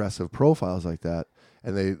those aggressive profiles like that.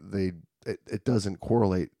 And it doesn't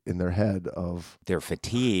correlate in their head of... Their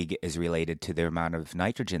fatigue is related to the amount of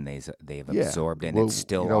nitrogen they've absorbed, and it's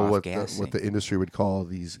still off-gassing. What the industry would call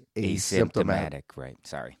these asymptomatic. Right,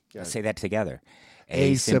 sorry. Let's say that together.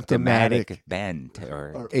 Asymptomatic bend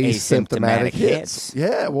or asymptomatic hits.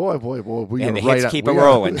 Yeah, boy. And the hits keep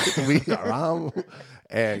rolling. We are on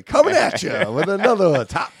and coming at you with another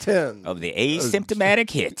top 10 of the asymptomatic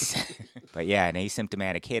hits. But yeah, an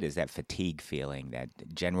asymptomatic hit is that fatigue feeling, that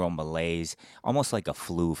general malaise, almost like a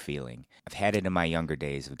flu feeling. I've had it in my younger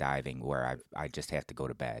days of diving where I just have to go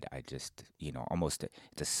to bed. I just, almost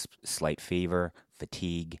it's a slight fever,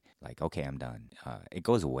 fatigue, like, okay, I'm done. It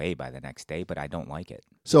goes away by the next day, but I don't like it.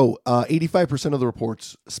 So 85% of the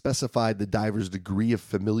reports specified the diver's degree of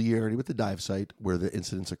familiarity with the dive site where the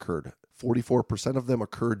incidents occurred. 44% of them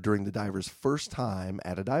occurred during the diver's first time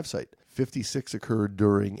at a dive site. 56 occurred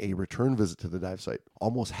during a return visit to the dive site.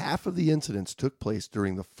 Almost half of the incidents took place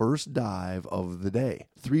during the first dive of the day.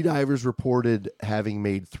 3 divers reported having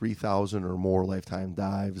made 3,000 or more lifetime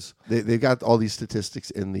dives. They've got all these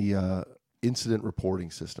statistics in the incident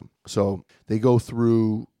reporting system. So they go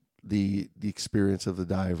through the experience of the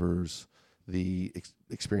divers, the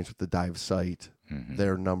experience with the dive site,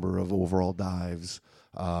 their number of overall dives,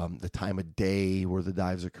 the time of day where the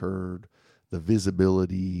dives occurred, the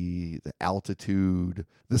visibility, the altitude.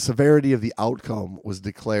 The severity of the outcome was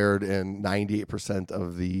declared in 98%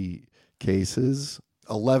 of the cases.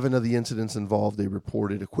 11 of the incidents involved a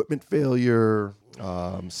reported equipment failure,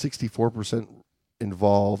 64%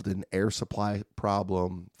 involved an air supply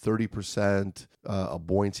problem, 30% a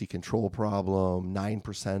buoyancy control problem,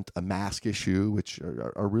 9% a mask issue, which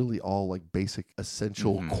are really all like basic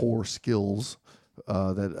essential core skills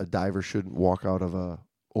that a diver shouldn't walk out of a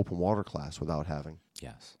open water class without having.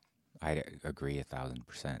 Yes, I agree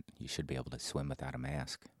 1,000%. You should be able to swim without a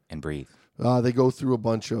mask and breathe. They go through a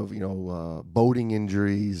bunch of, boating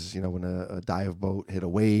injuries, when a dive boat hit a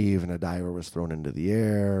wave and a diver was thrown into the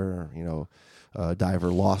air, A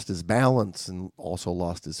diver lost his balance and also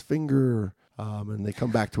lost his finger. And they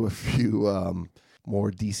come back to a few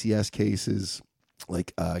more DCS cases,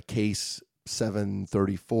 like case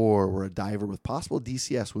 734, where a diver with possible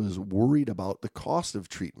DCS was worried about the cost of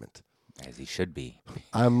treatment. As he should be.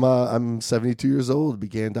 I'm 72 years old,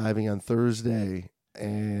 began diving on Thursday,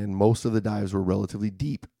 and most of the dives were relatively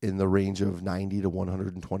deep in the range of 90 to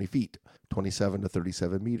 120 feet, 27 to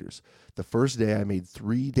 37 meters. The first day I made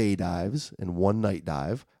 3 day dives and 1 night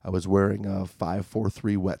dive. I was wearing a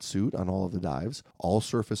 543 wetsuit on all of the dives. All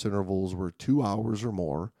surface intervals were 2 hours or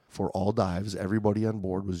more. For all dives, everybody on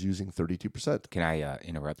board was using 32%. Can I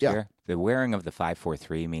interrupt Yeah. here? The wearing of the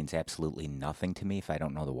 543 means absolutely nothing to me if I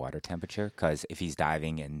don't know the water temperature, because if he's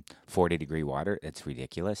diving in 40-degree water, it's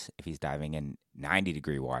ridiculous. If he's diving in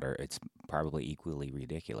 90-degree water, it's probably equally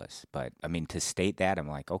ridiculous. But, I mean, to state that, I'm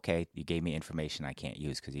like, okay, you gave me information I can't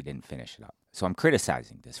use because you didn't finish it up. So I'm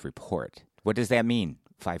criticizing this report. What does that mean,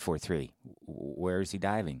 543? Where is he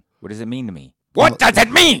diving? What does it mean to me? What does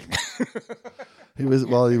it mean? He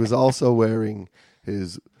was also wearing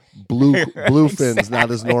his blue fins, not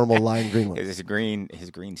his normal lime green ones. His green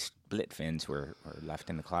split fins were left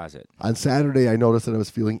in the closet. On Saturday, I noticed that I was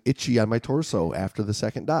feeling itchy on my torso after the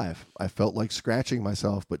second dive. I felt like scratching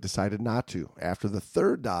myself, but decided not to. After the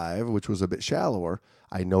third dive, which was a bit shallower,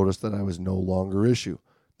 I noticed that I was no longer issue.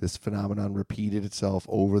 This phenomenon repeated itself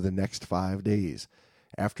over the next 5 days.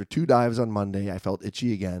 After 2 dives on Monday, I felt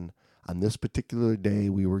itchy again. On this particular day,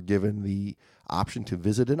 we were given the option to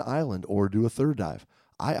visit an island or do a third dive.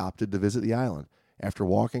 I opted to visit the island. After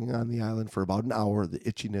walking on the island for about an hour, the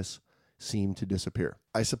itchiness seemed to disappear.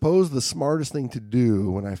 I suppose the smartest thing to do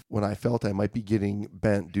when I felt I might be getting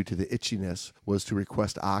bent due to the itchiness was to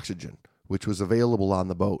request oxygen, which was available on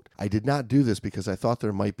the boat. I did not do this because I thought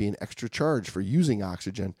there might be an extra charge for using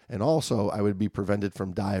oxygen, and also I would be prevented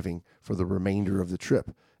from diving for the remainder of the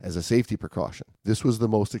trip as a safety precaution. This was the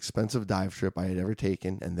most expensive dive trip I had ever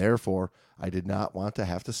taken, and therefore I did not want to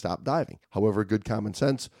have to stop diving. However, good common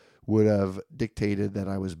sense would have dictated that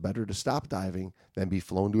I was better to stop diving than be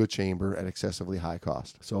flown to a chamber at excessively high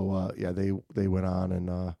cost. So they went on,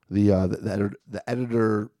 and the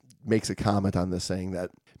editor makes a comment on this, saying that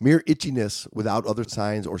mere itchiness without other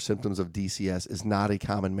signs or symptoms of DCS is not a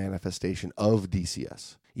common manifestation of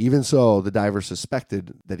DCS. Even so, the diver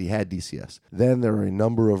suspected that he had DCS. Then there are a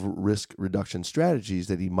number of risk reduction strategies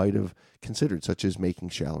that he might have considered, such as making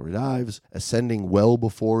shallower dives, ascending well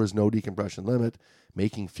before his no decompression limit,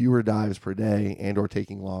 making fewer dives per day, and or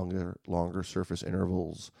taking longer surface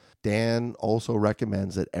intervals. Dan also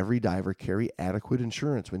recommends that every diver carry adequate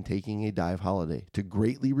insurance when taking a dive holiday to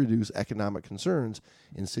greatly reduce economic concerns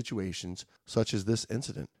in situations such as this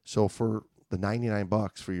incident. So for the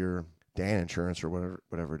 $99 for your Dan insurance or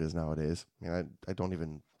whatever it is nowadays, I don't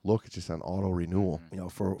even look. It's just on auto renewal.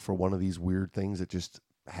 For one of these weird things that just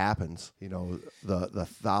happens. The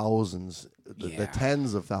thousands, the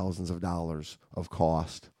tens of thousands of dollars of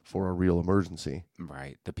cost for a real emergency.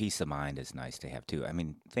 Right. The peace of mind is nice to have too. I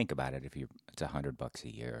mean, think about it. It's $100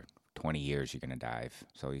 a year, 20 years you're gonna dive.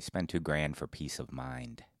 So you spend $2,000 for peace of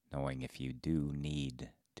mind, knowing if you do need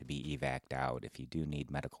to be evac'd out, if you do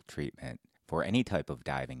need medical treatment. For any type of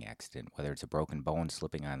diving accident, whether it's a broken bone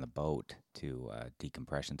slipping on the boat to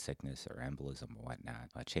decompression sickness or embolism or whatnot,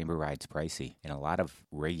 a chamber ride's pricey. And a lot of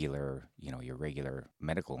regular, your regular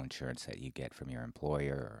medical insurance that you get from your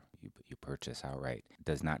employer or you purchase outright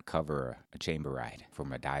does not cover a chamber ride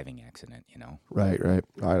from a diving accident, Right. All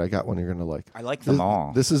right, I got one you're going to like. I like them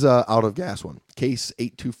all. This is a out of gas one. Case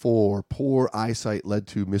 824, poor eyesight led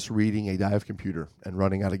to misreading a dive computer and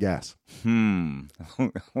running out of gas.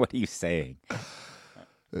 What are you saying?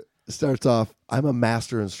 It starts off, I'm a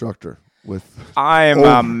master instructor I'm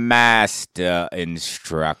a master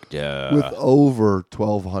instructor. With over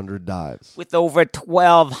 1,200 dives. With over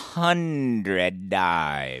 1,200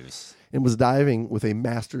 dives. And was diving with a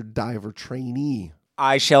master diver trainee.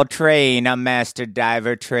 I shall train a master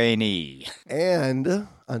diver trainee. And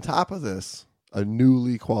on top of this, a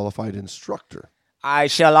newly qualified instructor. I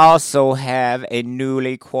shall also have a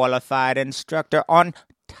newly qualified instructor on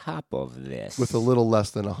top of this. With a little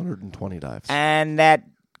less than 120 dives. And that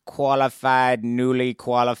newly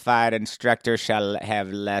qualified instructor shall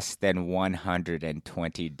have less than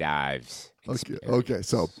 120 dives. Okay.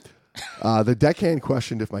 So the deckhand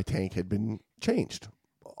questioned if my tank had been changed.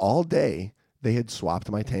 All day, they had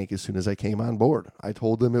swapped my tank as soon as I came on board. I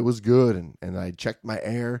told them it was good, and I checked my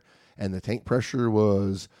air, and the tank pressure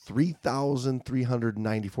was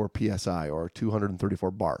 3,394 PSI, or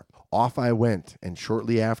 234 bar. Off I went, and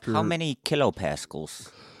shortly after... How many kilopascals?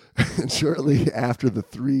 and shortly after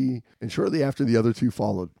the other two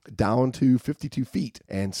followed, down to 52 feet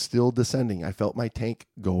and still descending. I felt my tank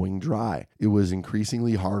going dry. It was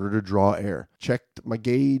increasingly harder to draw air. Checked my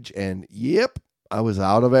gauge and yep, I was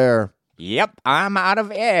out of air. Yep, I'm out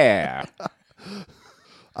of air.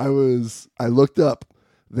 I looked up,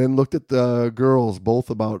 then looked at the girls, both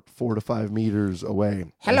about 4 to 5 meters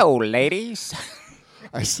away. Hello, ladies.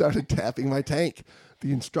 I started tapping my tank.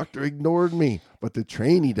 The instructor ignored me, but the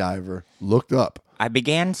trainee diver looked up. I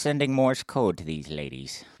began sending Morse code to these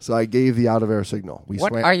ladies. So I gave the out-of-air signal.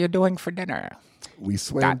 What are you doing for dinner? We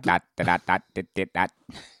swam. Dot, dot, dot, dot, dot, dot.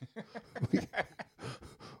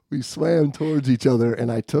 We swam towards each other,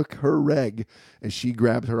 and I took her reg as she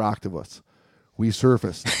grabbed her octopus. We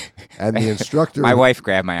surfaced, and the instructor... My wife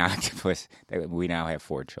grabbed my octopus. We now have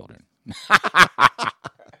 4 children.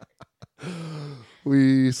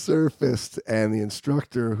 We surfaced, and the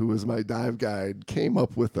instructor, who was my dive guide, came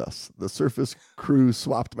up with us. The surface crew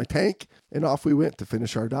swapped my tank, and off we went to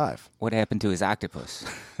finish our dive. What happened to his octopus?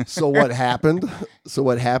 So what happened?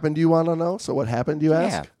 Do you want to know? So what happened, you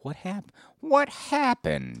ask? Yeah, what happened? What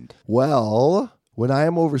happened? Well, when I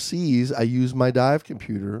am overseas, I use my dive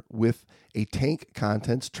computer with a tank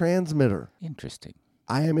contents transmitter. Interesting.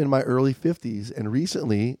 I am in my early 50s and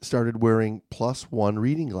recently started wearing +1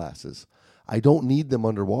 reading glasses. I don't need them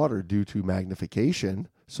underwater due to magnification,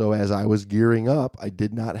 so as I was gearing up, I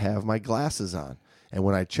did not have my glasses on. And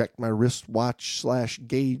when I checked my wristwatch /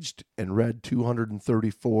 gauged and read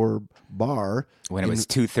 234 bar... When it was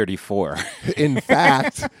 234. In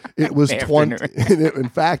fact, it was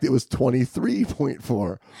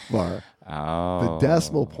 23.4 bar. Oh. The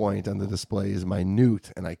decimal point on the display is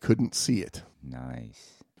minute, and I couldn't see it.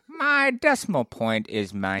 Nice. My decimal point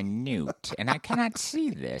is minute, and I cannot see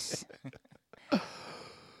this.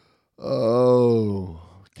 Oh,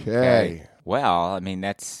 okay. Well, I mean,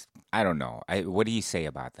 I don't know. What do you say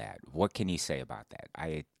about that? What can you say about that?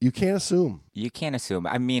 You can't assume. You can't assume.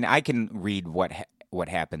 I mean, I can read what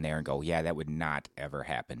happened there and go, yeah, that would not ever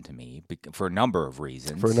happen to me for a number of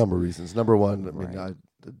reasons. Number one, I mean,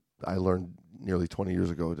 I learned nearly 20 years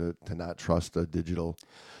ago to not trust a digital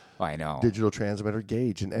transmitter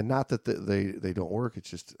gauge, and not that they don't work. It's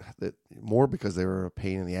just that more because they were a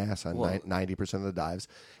pain in the ass on 90% of the dives,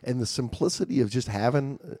 and the simplicity of just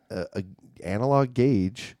having a analog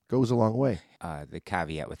gauge goes a long way. The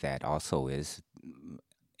caveat with that also is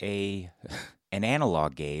an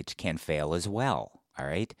analog gauge can fail as well. All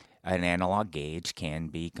right, an analog gauge can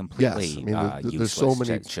be completely useless.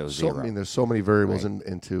 There's so many variables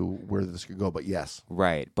into where this could go, but yes.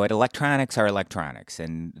 Right, but electronics are electronics,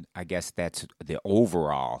 and I guess that's the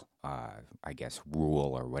overall,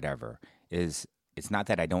 rule or whatever, is it's not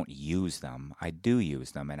that I don't use them. I do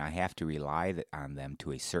use them, and I have to rely on them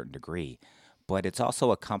to a certain degree, but it's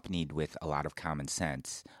also accompanied with a lot of common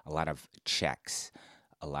sense, a lot of checks,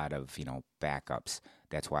 a lot of, backups.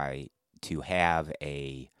 That's why to have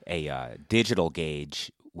a digital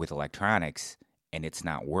gauge with electronics and it's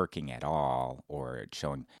not working at all, or it's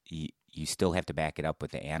showing, you still have to back it up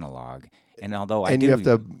with the analog. And although you have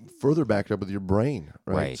to further back it up with your brain,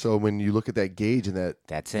 right? So when you look at that gauge and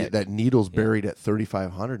that's it. That needle's buried at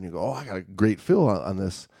 3,500, and you go, "Oh, I got a great feel on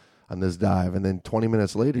this dive." And then 20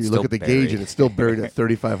 minutes later, you look at the gauge and it's still buried at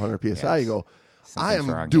 3,500 psi. Yes. You go, I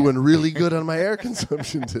am doing really good on my air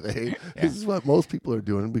consumption today. Yeah. This is what most people are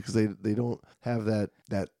doing because they don't have that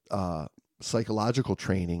psychological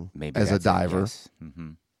training as a diver. Yes. Mm-hmm.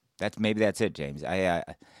 That's it, James. I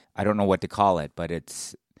don't know what to call it, but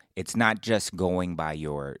it's not just going by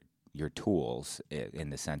your tools in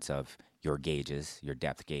the sense of your gauges, your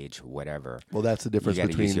depth gauge, whatever. Well, that's the difference between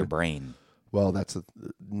between use your brain. Well, that's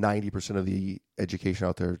 90% of the education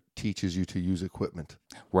out there teaches you to use equipment.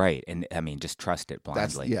 Right. And I mean, just trust it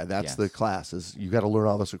blindly. That's the class is you got to learn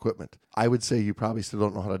all this equipment. I would say you probably still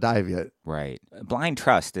don't know how to dive yet. Right. Blind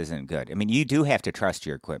trust isn't good. I mean, you do have to trust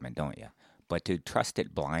your equipment, don't you? But to trust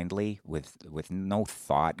it blindly with no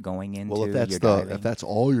thought going into your diving. If that's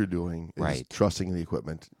all you're doing is trusting the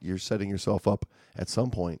equipment, you're setting yourself up at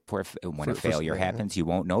some point. When a failure happens, you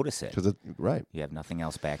won't notice it. Right. You have nothing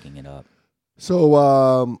else backing it up.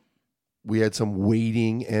 So we had some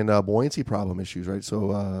weighting and buoyancy problem issues, right?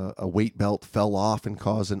 So a weight belt fell off and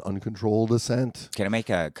caused an uncontrolled descent. Can I make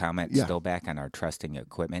a comment still back on our trusting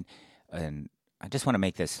equipment? And I just want to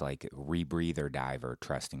make this like rebreather diver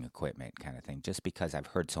trusting equipment kind of thing, just because I've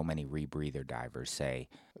heard so many rebreather divers say,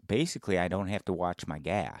 basically, I don't have to watch my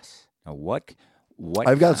gas. Now, what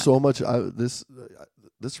I've got so much.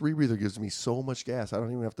 This rebreather gives me so much gas. I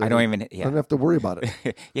don't even have to. I don't have to worry about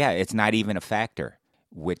it. Yeah, it's not even a factor.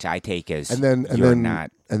 which I take as And then you're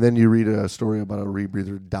not and then you read a story about a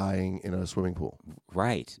rebreather dying in a swimming pool.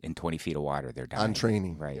 right in 20 feet of water. They're dying On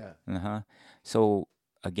training. right. Yeah. So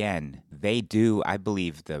again, they do. I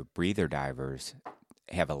believe the breather divers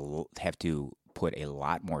have to put a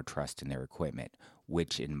lot more trust in their equipment,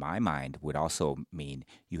 which in my mind would also mean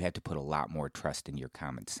you have to put a lot more trust in your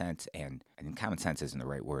common sense, and common sense isn't the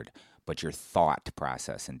right word, but your thought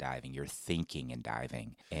process in diving, your thinking in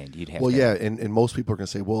diving, and you'd have and most people are going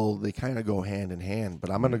to say, well, they kind of go hand in hand, but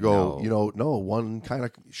I'm going to go, no, one kind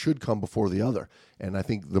of should come before the other. And I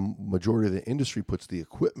think the majority of the industry puts the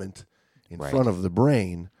equipment in front of the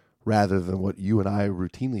brain rather than what you and I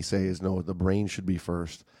routinely say is, no, the brain should be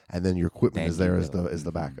first, and then your equipment is there as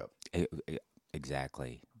the backup.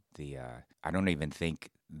 Exactly. I don't even think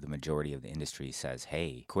the majority of the industry says,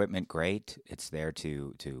 hey, equipment, great. It's there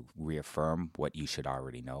to reaffirm what you should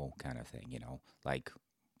already know, kind of thing, like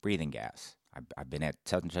breathing gas. I've been at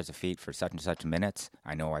such and such a feet for such and such minutes.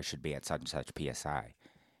 I know I should be at such and such PSI.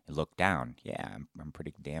 And look down. Yeah, I'm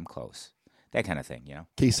pretty damn close. That kind of thing,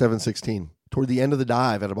 Case 716. Toward the end of the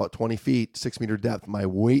dive at about 20 feet, 6 meter depth, my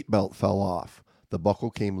weight belt fell off. The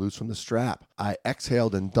buckle came loose from the strap. I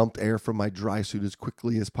exhaled and dumped air from my dry suit as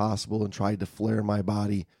quickly as possible and tried to flare my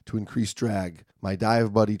body to increase drag. My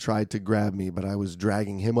dive buddy tried to grab me, but I was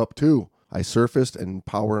dragging him up too. I surfaced and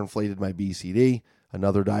power inflated my BCD.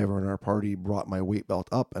 Another diver in our party brought my weight belt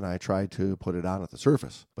up, and I tried to put it on at the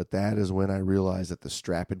surface. But that is when I realized that the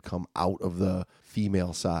strap had come out of the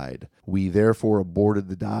female side. We therefore aborted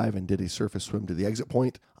the dive and did a surface swim to the exit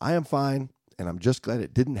point. I am fine, and I'm just glad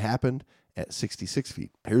it didn't happen at 66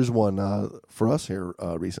 feet. Here's one for us here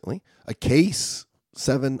recently. A case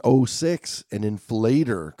 706, an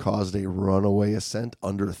inflator caused a runaway ascent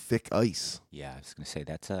under thick ice. Yeah, I was going to say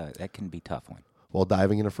that can be a tough one. While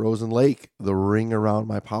diving in a frozen lake, the ring around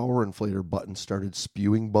my power inflator button started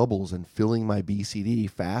spewing bubbles and filling my BCD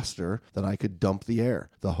faster than I could dump the air.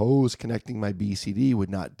 The hose connecting my BCD would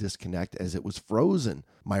not disconnect as it was frozen.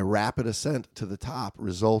 My rapid ascent to the top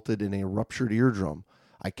resulted in a ruptured eardrum.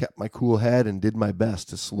 I kept my cool head and did my best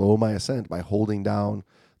to slow my ascent by holding down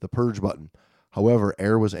the purge button. However,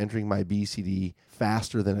 air was entering my BCD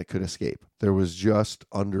faster than it could escape. There was just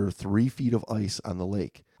under 3 feet of ice on the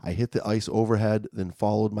lake. I hit the ice overhead, then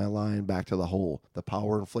followed my line back to the hole. The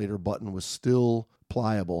power inflator button was still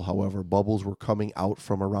pliable. However, bubbles were coming out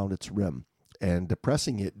from around its rim, and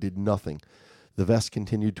depressing it did nothing. The vest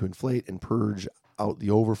continued to inflate and purge out the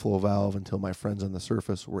overflow valve until my friends on the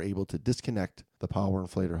surface were able to disconnect the power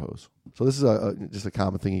inflator hose. So this is just a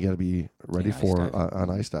common thing you got to be ready for on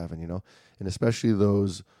ice diving, and especially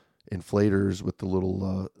those inflators with the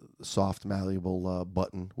little soft malleable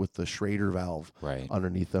button with the Schrader valve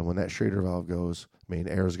underneath them. When that Schrader valve goes,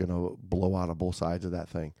 air is going to blow out of both sides of that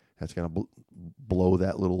thing. That's going to blow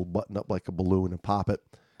that little button up like a balloon and pop it.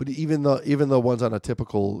 But even the ones on a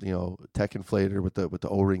typical tech inflator with the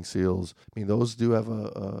O-ring seals, those do have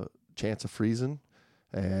a chance of freezing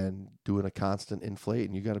and doing a constant inflate,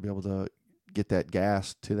 and you got to be able to get that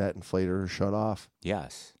gas to that inflator shut off.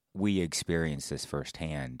 Yes, we experienced this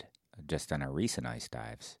firsthand just on our recent ice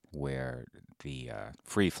dives where the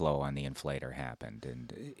free flow on the inflator happened,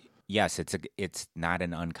 and yes, it's not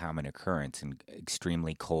an uncommon occurrence in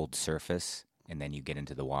extremely cold surface. And then you get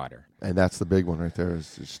into the water. And that's the big one right there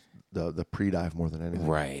is just the pre-dive more than anything.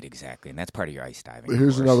 Right, exactly. And that's part of your ice diving.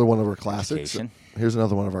 Here's another one of our classics.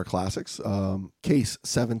 Case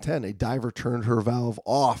 710. A diver turned her valve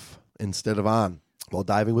off instead of on. While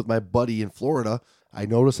diving with my buddy in Florida, I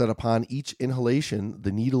noticed that upon each inhalation,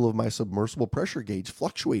 the needle of my submersible pressure gauge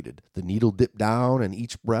fluctuated. The needle dipped down with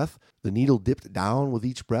each breath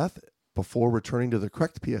before returning to the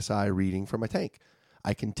correct PSI reading for my tank.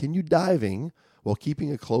 I continued diving while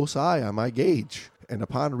keeping a close eye on my gauge, and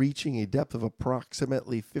upon reaching a depth of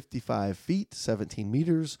approximately 55 feet, 17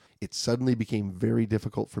 meters, it suddenly became very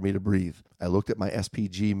difficult for me to breathe. I looked at my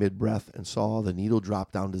SPG mid-breath and saw the needle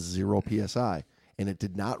drop down to 0 PSI, and it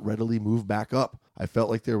did not readily move back up. I felt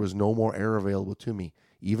like there was no more air available to me,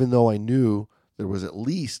 even though I knew there was at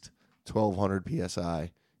least 1,200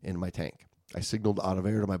 PSI in my tank. I signaled out of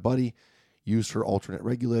air to my buddy, used her alternate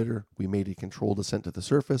regulator. We made a controlled ascent to the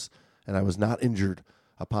surface, and I was not injured.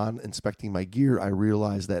 Upon inspecting my gear, I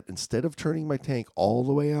realized that instead of turning my tank all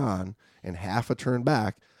the way on and half a turn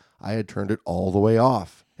back, I had turned it all the way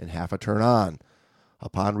off and half a turn on.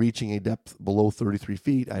 Upon reaching a depth below 33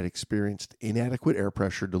 feet, I had experienced inadequate air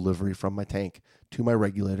pressure delivery from my tank to my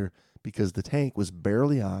regulator because the tank was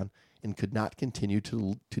barely on and could not continue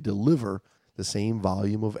to deliver the same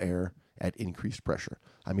volume of air at increased pressure.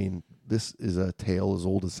 This is a tale as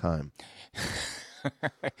old as time.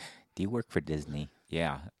 Do you work for Disney?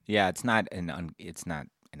 Yeah. It's not an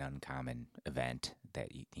uncommon event that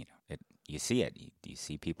you see it. You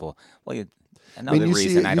see people. Well, another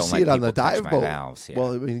reason I don't like people touch my valves. Yeah.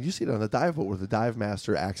 Well, I mean, you see it on the dive boat where the dive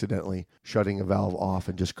master accidentally shutting a valve off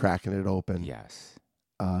and just cracking it open. Yes.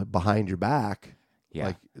 Behind your back. Yeah.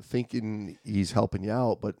 Like thinking he's helping you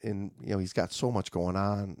out, but he's got so much going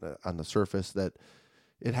on the surface that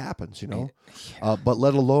it happens. Yeah. But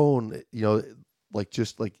let alone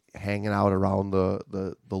just hanging out around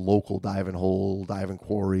the local diving hole, diving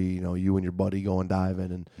quarry. You and your buddy going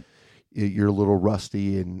diving, and you're a little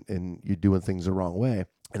rusty, and you're doing things the wrong way.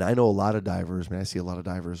 And I know a lot of divers. I see a lot of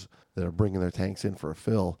divers that are bringing their tanks in for a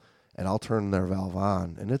fill, and I'll turn their valve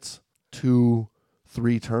on, and it's 2-3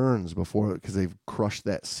 turns before, because they've crushed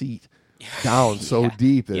that seat down so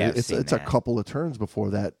deep that it's a couple of turns before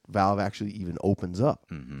that valve actually even opens up.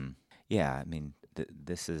 Mm-hmm. Yeah, I mean,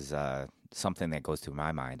 this is something that goes through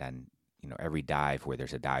my mind on every dive where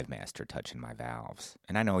there's a dive master touching my valves,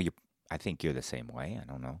 and I think you're the same way. I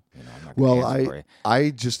don't know. I'm not gonna for you. I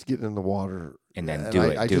just get in the water and then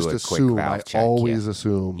I just assume. I always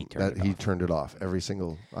assume that he turned it off every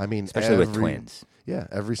single. I mean, especially with twins. Yeah,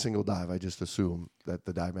 every single dive, I just assume that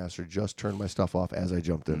the dive master just turned my stuff off as I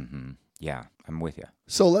jumped in. Mm-hmm. Yeah, I'm with you.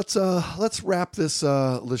 So let's wrap this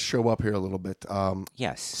show up here a little bit.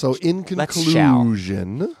 Yes. So in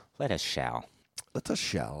conclusion, let us shall.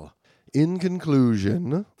 In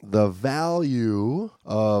conclusion, the value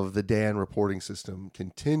of the DAN reporting system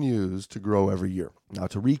continues to grow every year. Now,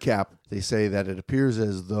 to recap, they say that it appears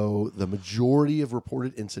as though the majority of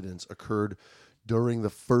reported incidents occurred during the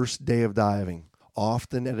first day of diving,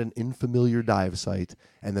 often at an unfamiliar dive site,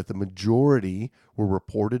 and that the majority were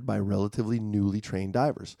reported by relatively newly trained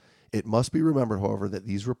divers. It must be remembered, however, that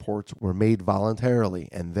these reports were made voluntarily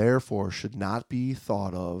and therefore should not be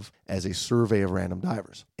thought of as a survey of random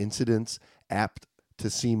divers. Incidents apt to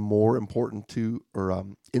seem more important to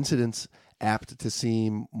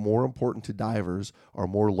divers are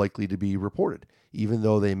more likely to be reported, even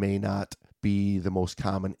though they may not be the most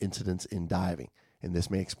common incidents in diving. And this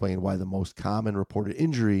may explain why the most common reported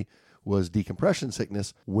injury was decompression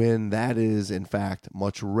sickness, when that is, in fact,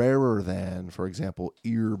 much rarer than, for example,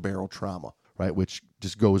 ear barotrauma, right, which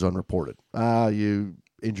just goes unreported. You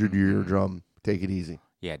injured your eardrum, take it easy.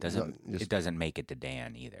 Yeah, it doesn't make it to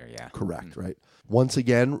Dan either, yeah. Correct, right. Once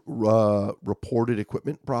again, reported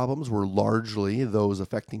equipment problems were largely those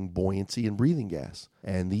affecting buoyancy and breathing gas,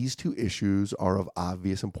 and these two issues are of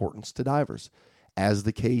obvious importance to divers. As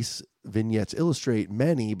the case vignettes illustrate,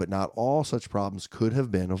 many, but not all, such problems could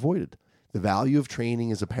have been avoided. The value of training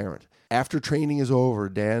is apparent. After training is over,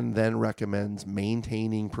 Dan then recommends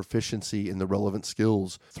maintaining proficiency in the relevant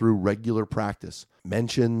skills through regular practice.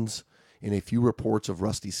 Mentions in a few reports of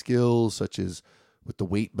rusty skills, such as with the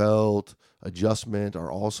weight belt, adjustment,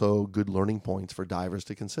 are also good learning points for divers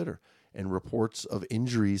to consider. And reports of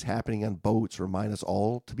injuries happening on boats remind us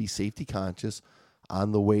all to be safety conscious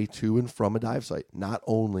on the way to and from a dive site, not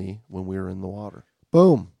only when we're in the water.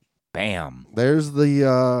 Boom. Bam. There's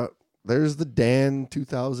the Dan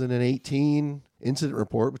 2018 incident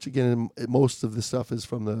report, which again, most of the stuff is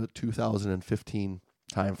from the 2015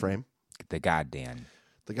 time frame. The goddamn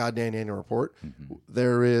annual report.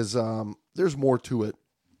 Mm-hmm. There's more to it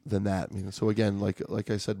than that. I mean, so again, like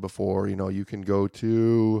I said before, you can go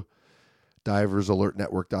to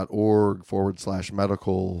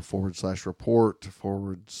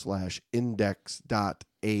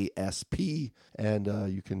diversalertnetwork.org/medical/report/index.asp, and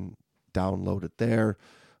you can download it there.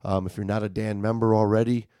 If you're not a Dan member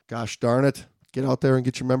already, gosh darn it, get out there and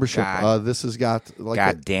get your membership. This has got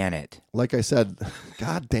God damn it. Like I said,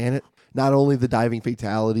 God damn it. Not only the diving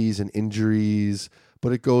fatalities and injuries,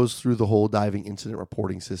 but it goes through the whole diving incident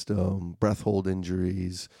reporting system, breath hold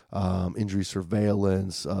injuries, injury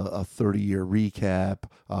surveillance, a 30-year recap,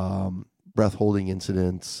 breath holding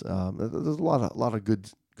incidents. There's a lot of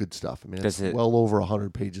good stuff. I mean, it's well over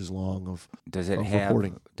 100 pages long of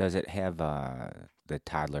reporting. Does it have the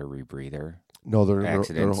toddler rebreather? No, they're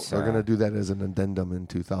going to do that as an addendum in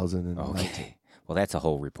 2019. Okay. Well, that's a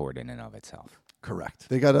whole report in and of itself. Correct.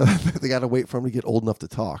 They gotta wait for him to get old enough to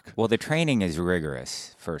talk. Well, the training is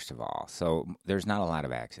rigorous, first of all, so there's not a lot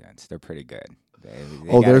of accidents. They're pretty good.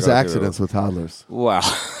 There's accidents with toddlers. Well,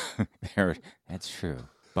 that's true,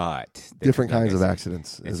 but different kinds of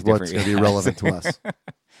accidents is what's going to be relevant to us.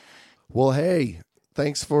 Well, hey,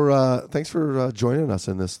 thanks for joining us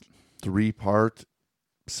in this 3-part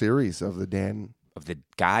series of the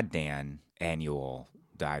goddamn annual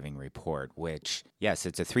diving report, which, yes,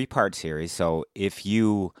 it's a 3-part series. So if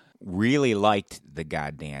you really liked the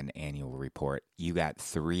goddamn annual report, you got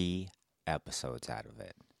 3 episodes out of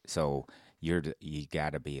it. So you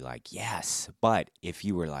got to be like, yes. But if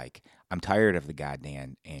you were like, I'm tired of the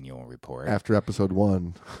goddamn annual report. After episode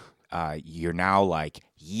 1. You're now like,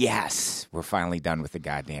 yes, we're finally done with the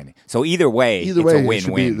goddamn. So either way, it's a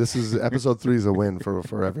win-win. This is episode 3 is a win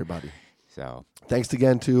for everybody. So thanks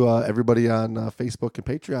again to everybody on Facebook and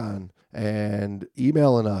Patreon and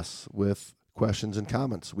emailing us with questions and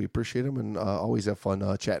comments. We appreciate them and always have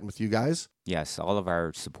fun chatting with you guys. Yes, all of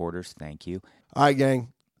our supporters, thank you. All right,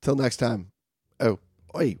 gang. Till next time. Oh,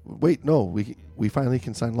 wait, no. We finally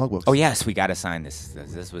can sign logbooks. Oh, yes, we got to sign this.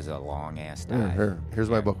 This was a long-ass dive. Here's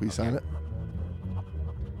my book. Will you sign it?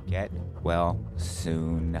 Get well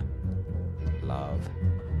soon. Love,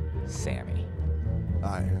 Sammy. All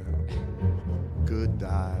right. Good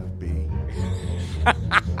dive, B. All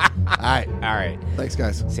right. Thanks,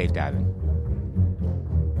 guys. Safe diving.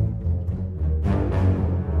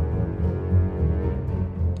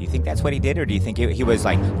 Do you think that's what he did, or do you think he was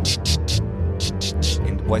like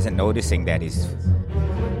and wasn't noticing that he's...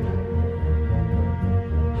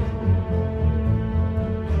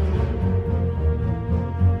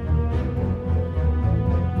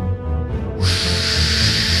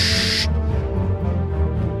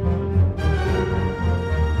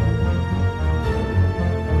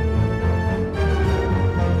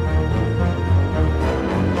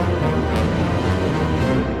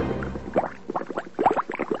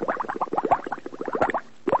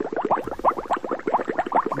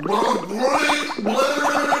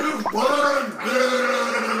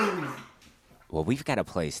 Well, we've got a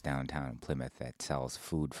place downtown in Plymouth that sells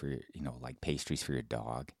food for, like pastries for your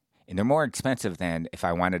dog. And they're more expensive than if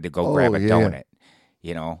I wanted to go grab a donut,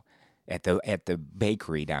 at the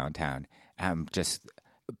bakery downtown.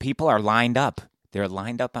 People are lined up. They're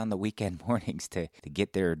lined up on the weekend mornings to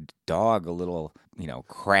get their dog a little,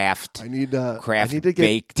 craft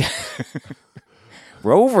baked.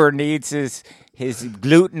 Rover needs his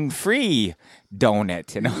gluten-free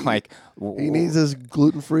donut, he needs his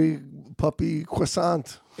gluten-free puppy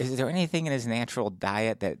croissant. Is there anything in his natural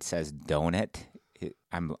diet that says donut?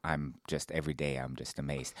 I'm just every day I'm just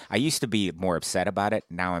amazed. I used to be more upset about it.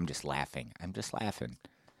 Now I'm just laughing.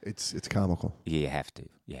 It's comical. You have to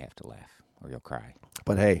laugh or you'll cry.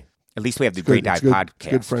 But hey, at least we have the Great Dive podcast. It's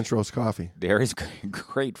good French roast coffee. There is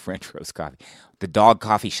great French roast coffee. The dog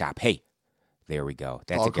coffee shop. Hey, there we go.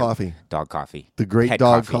 That's dog coffee. Dog coffee. The Great Pet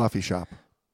Dog Coffee Shop.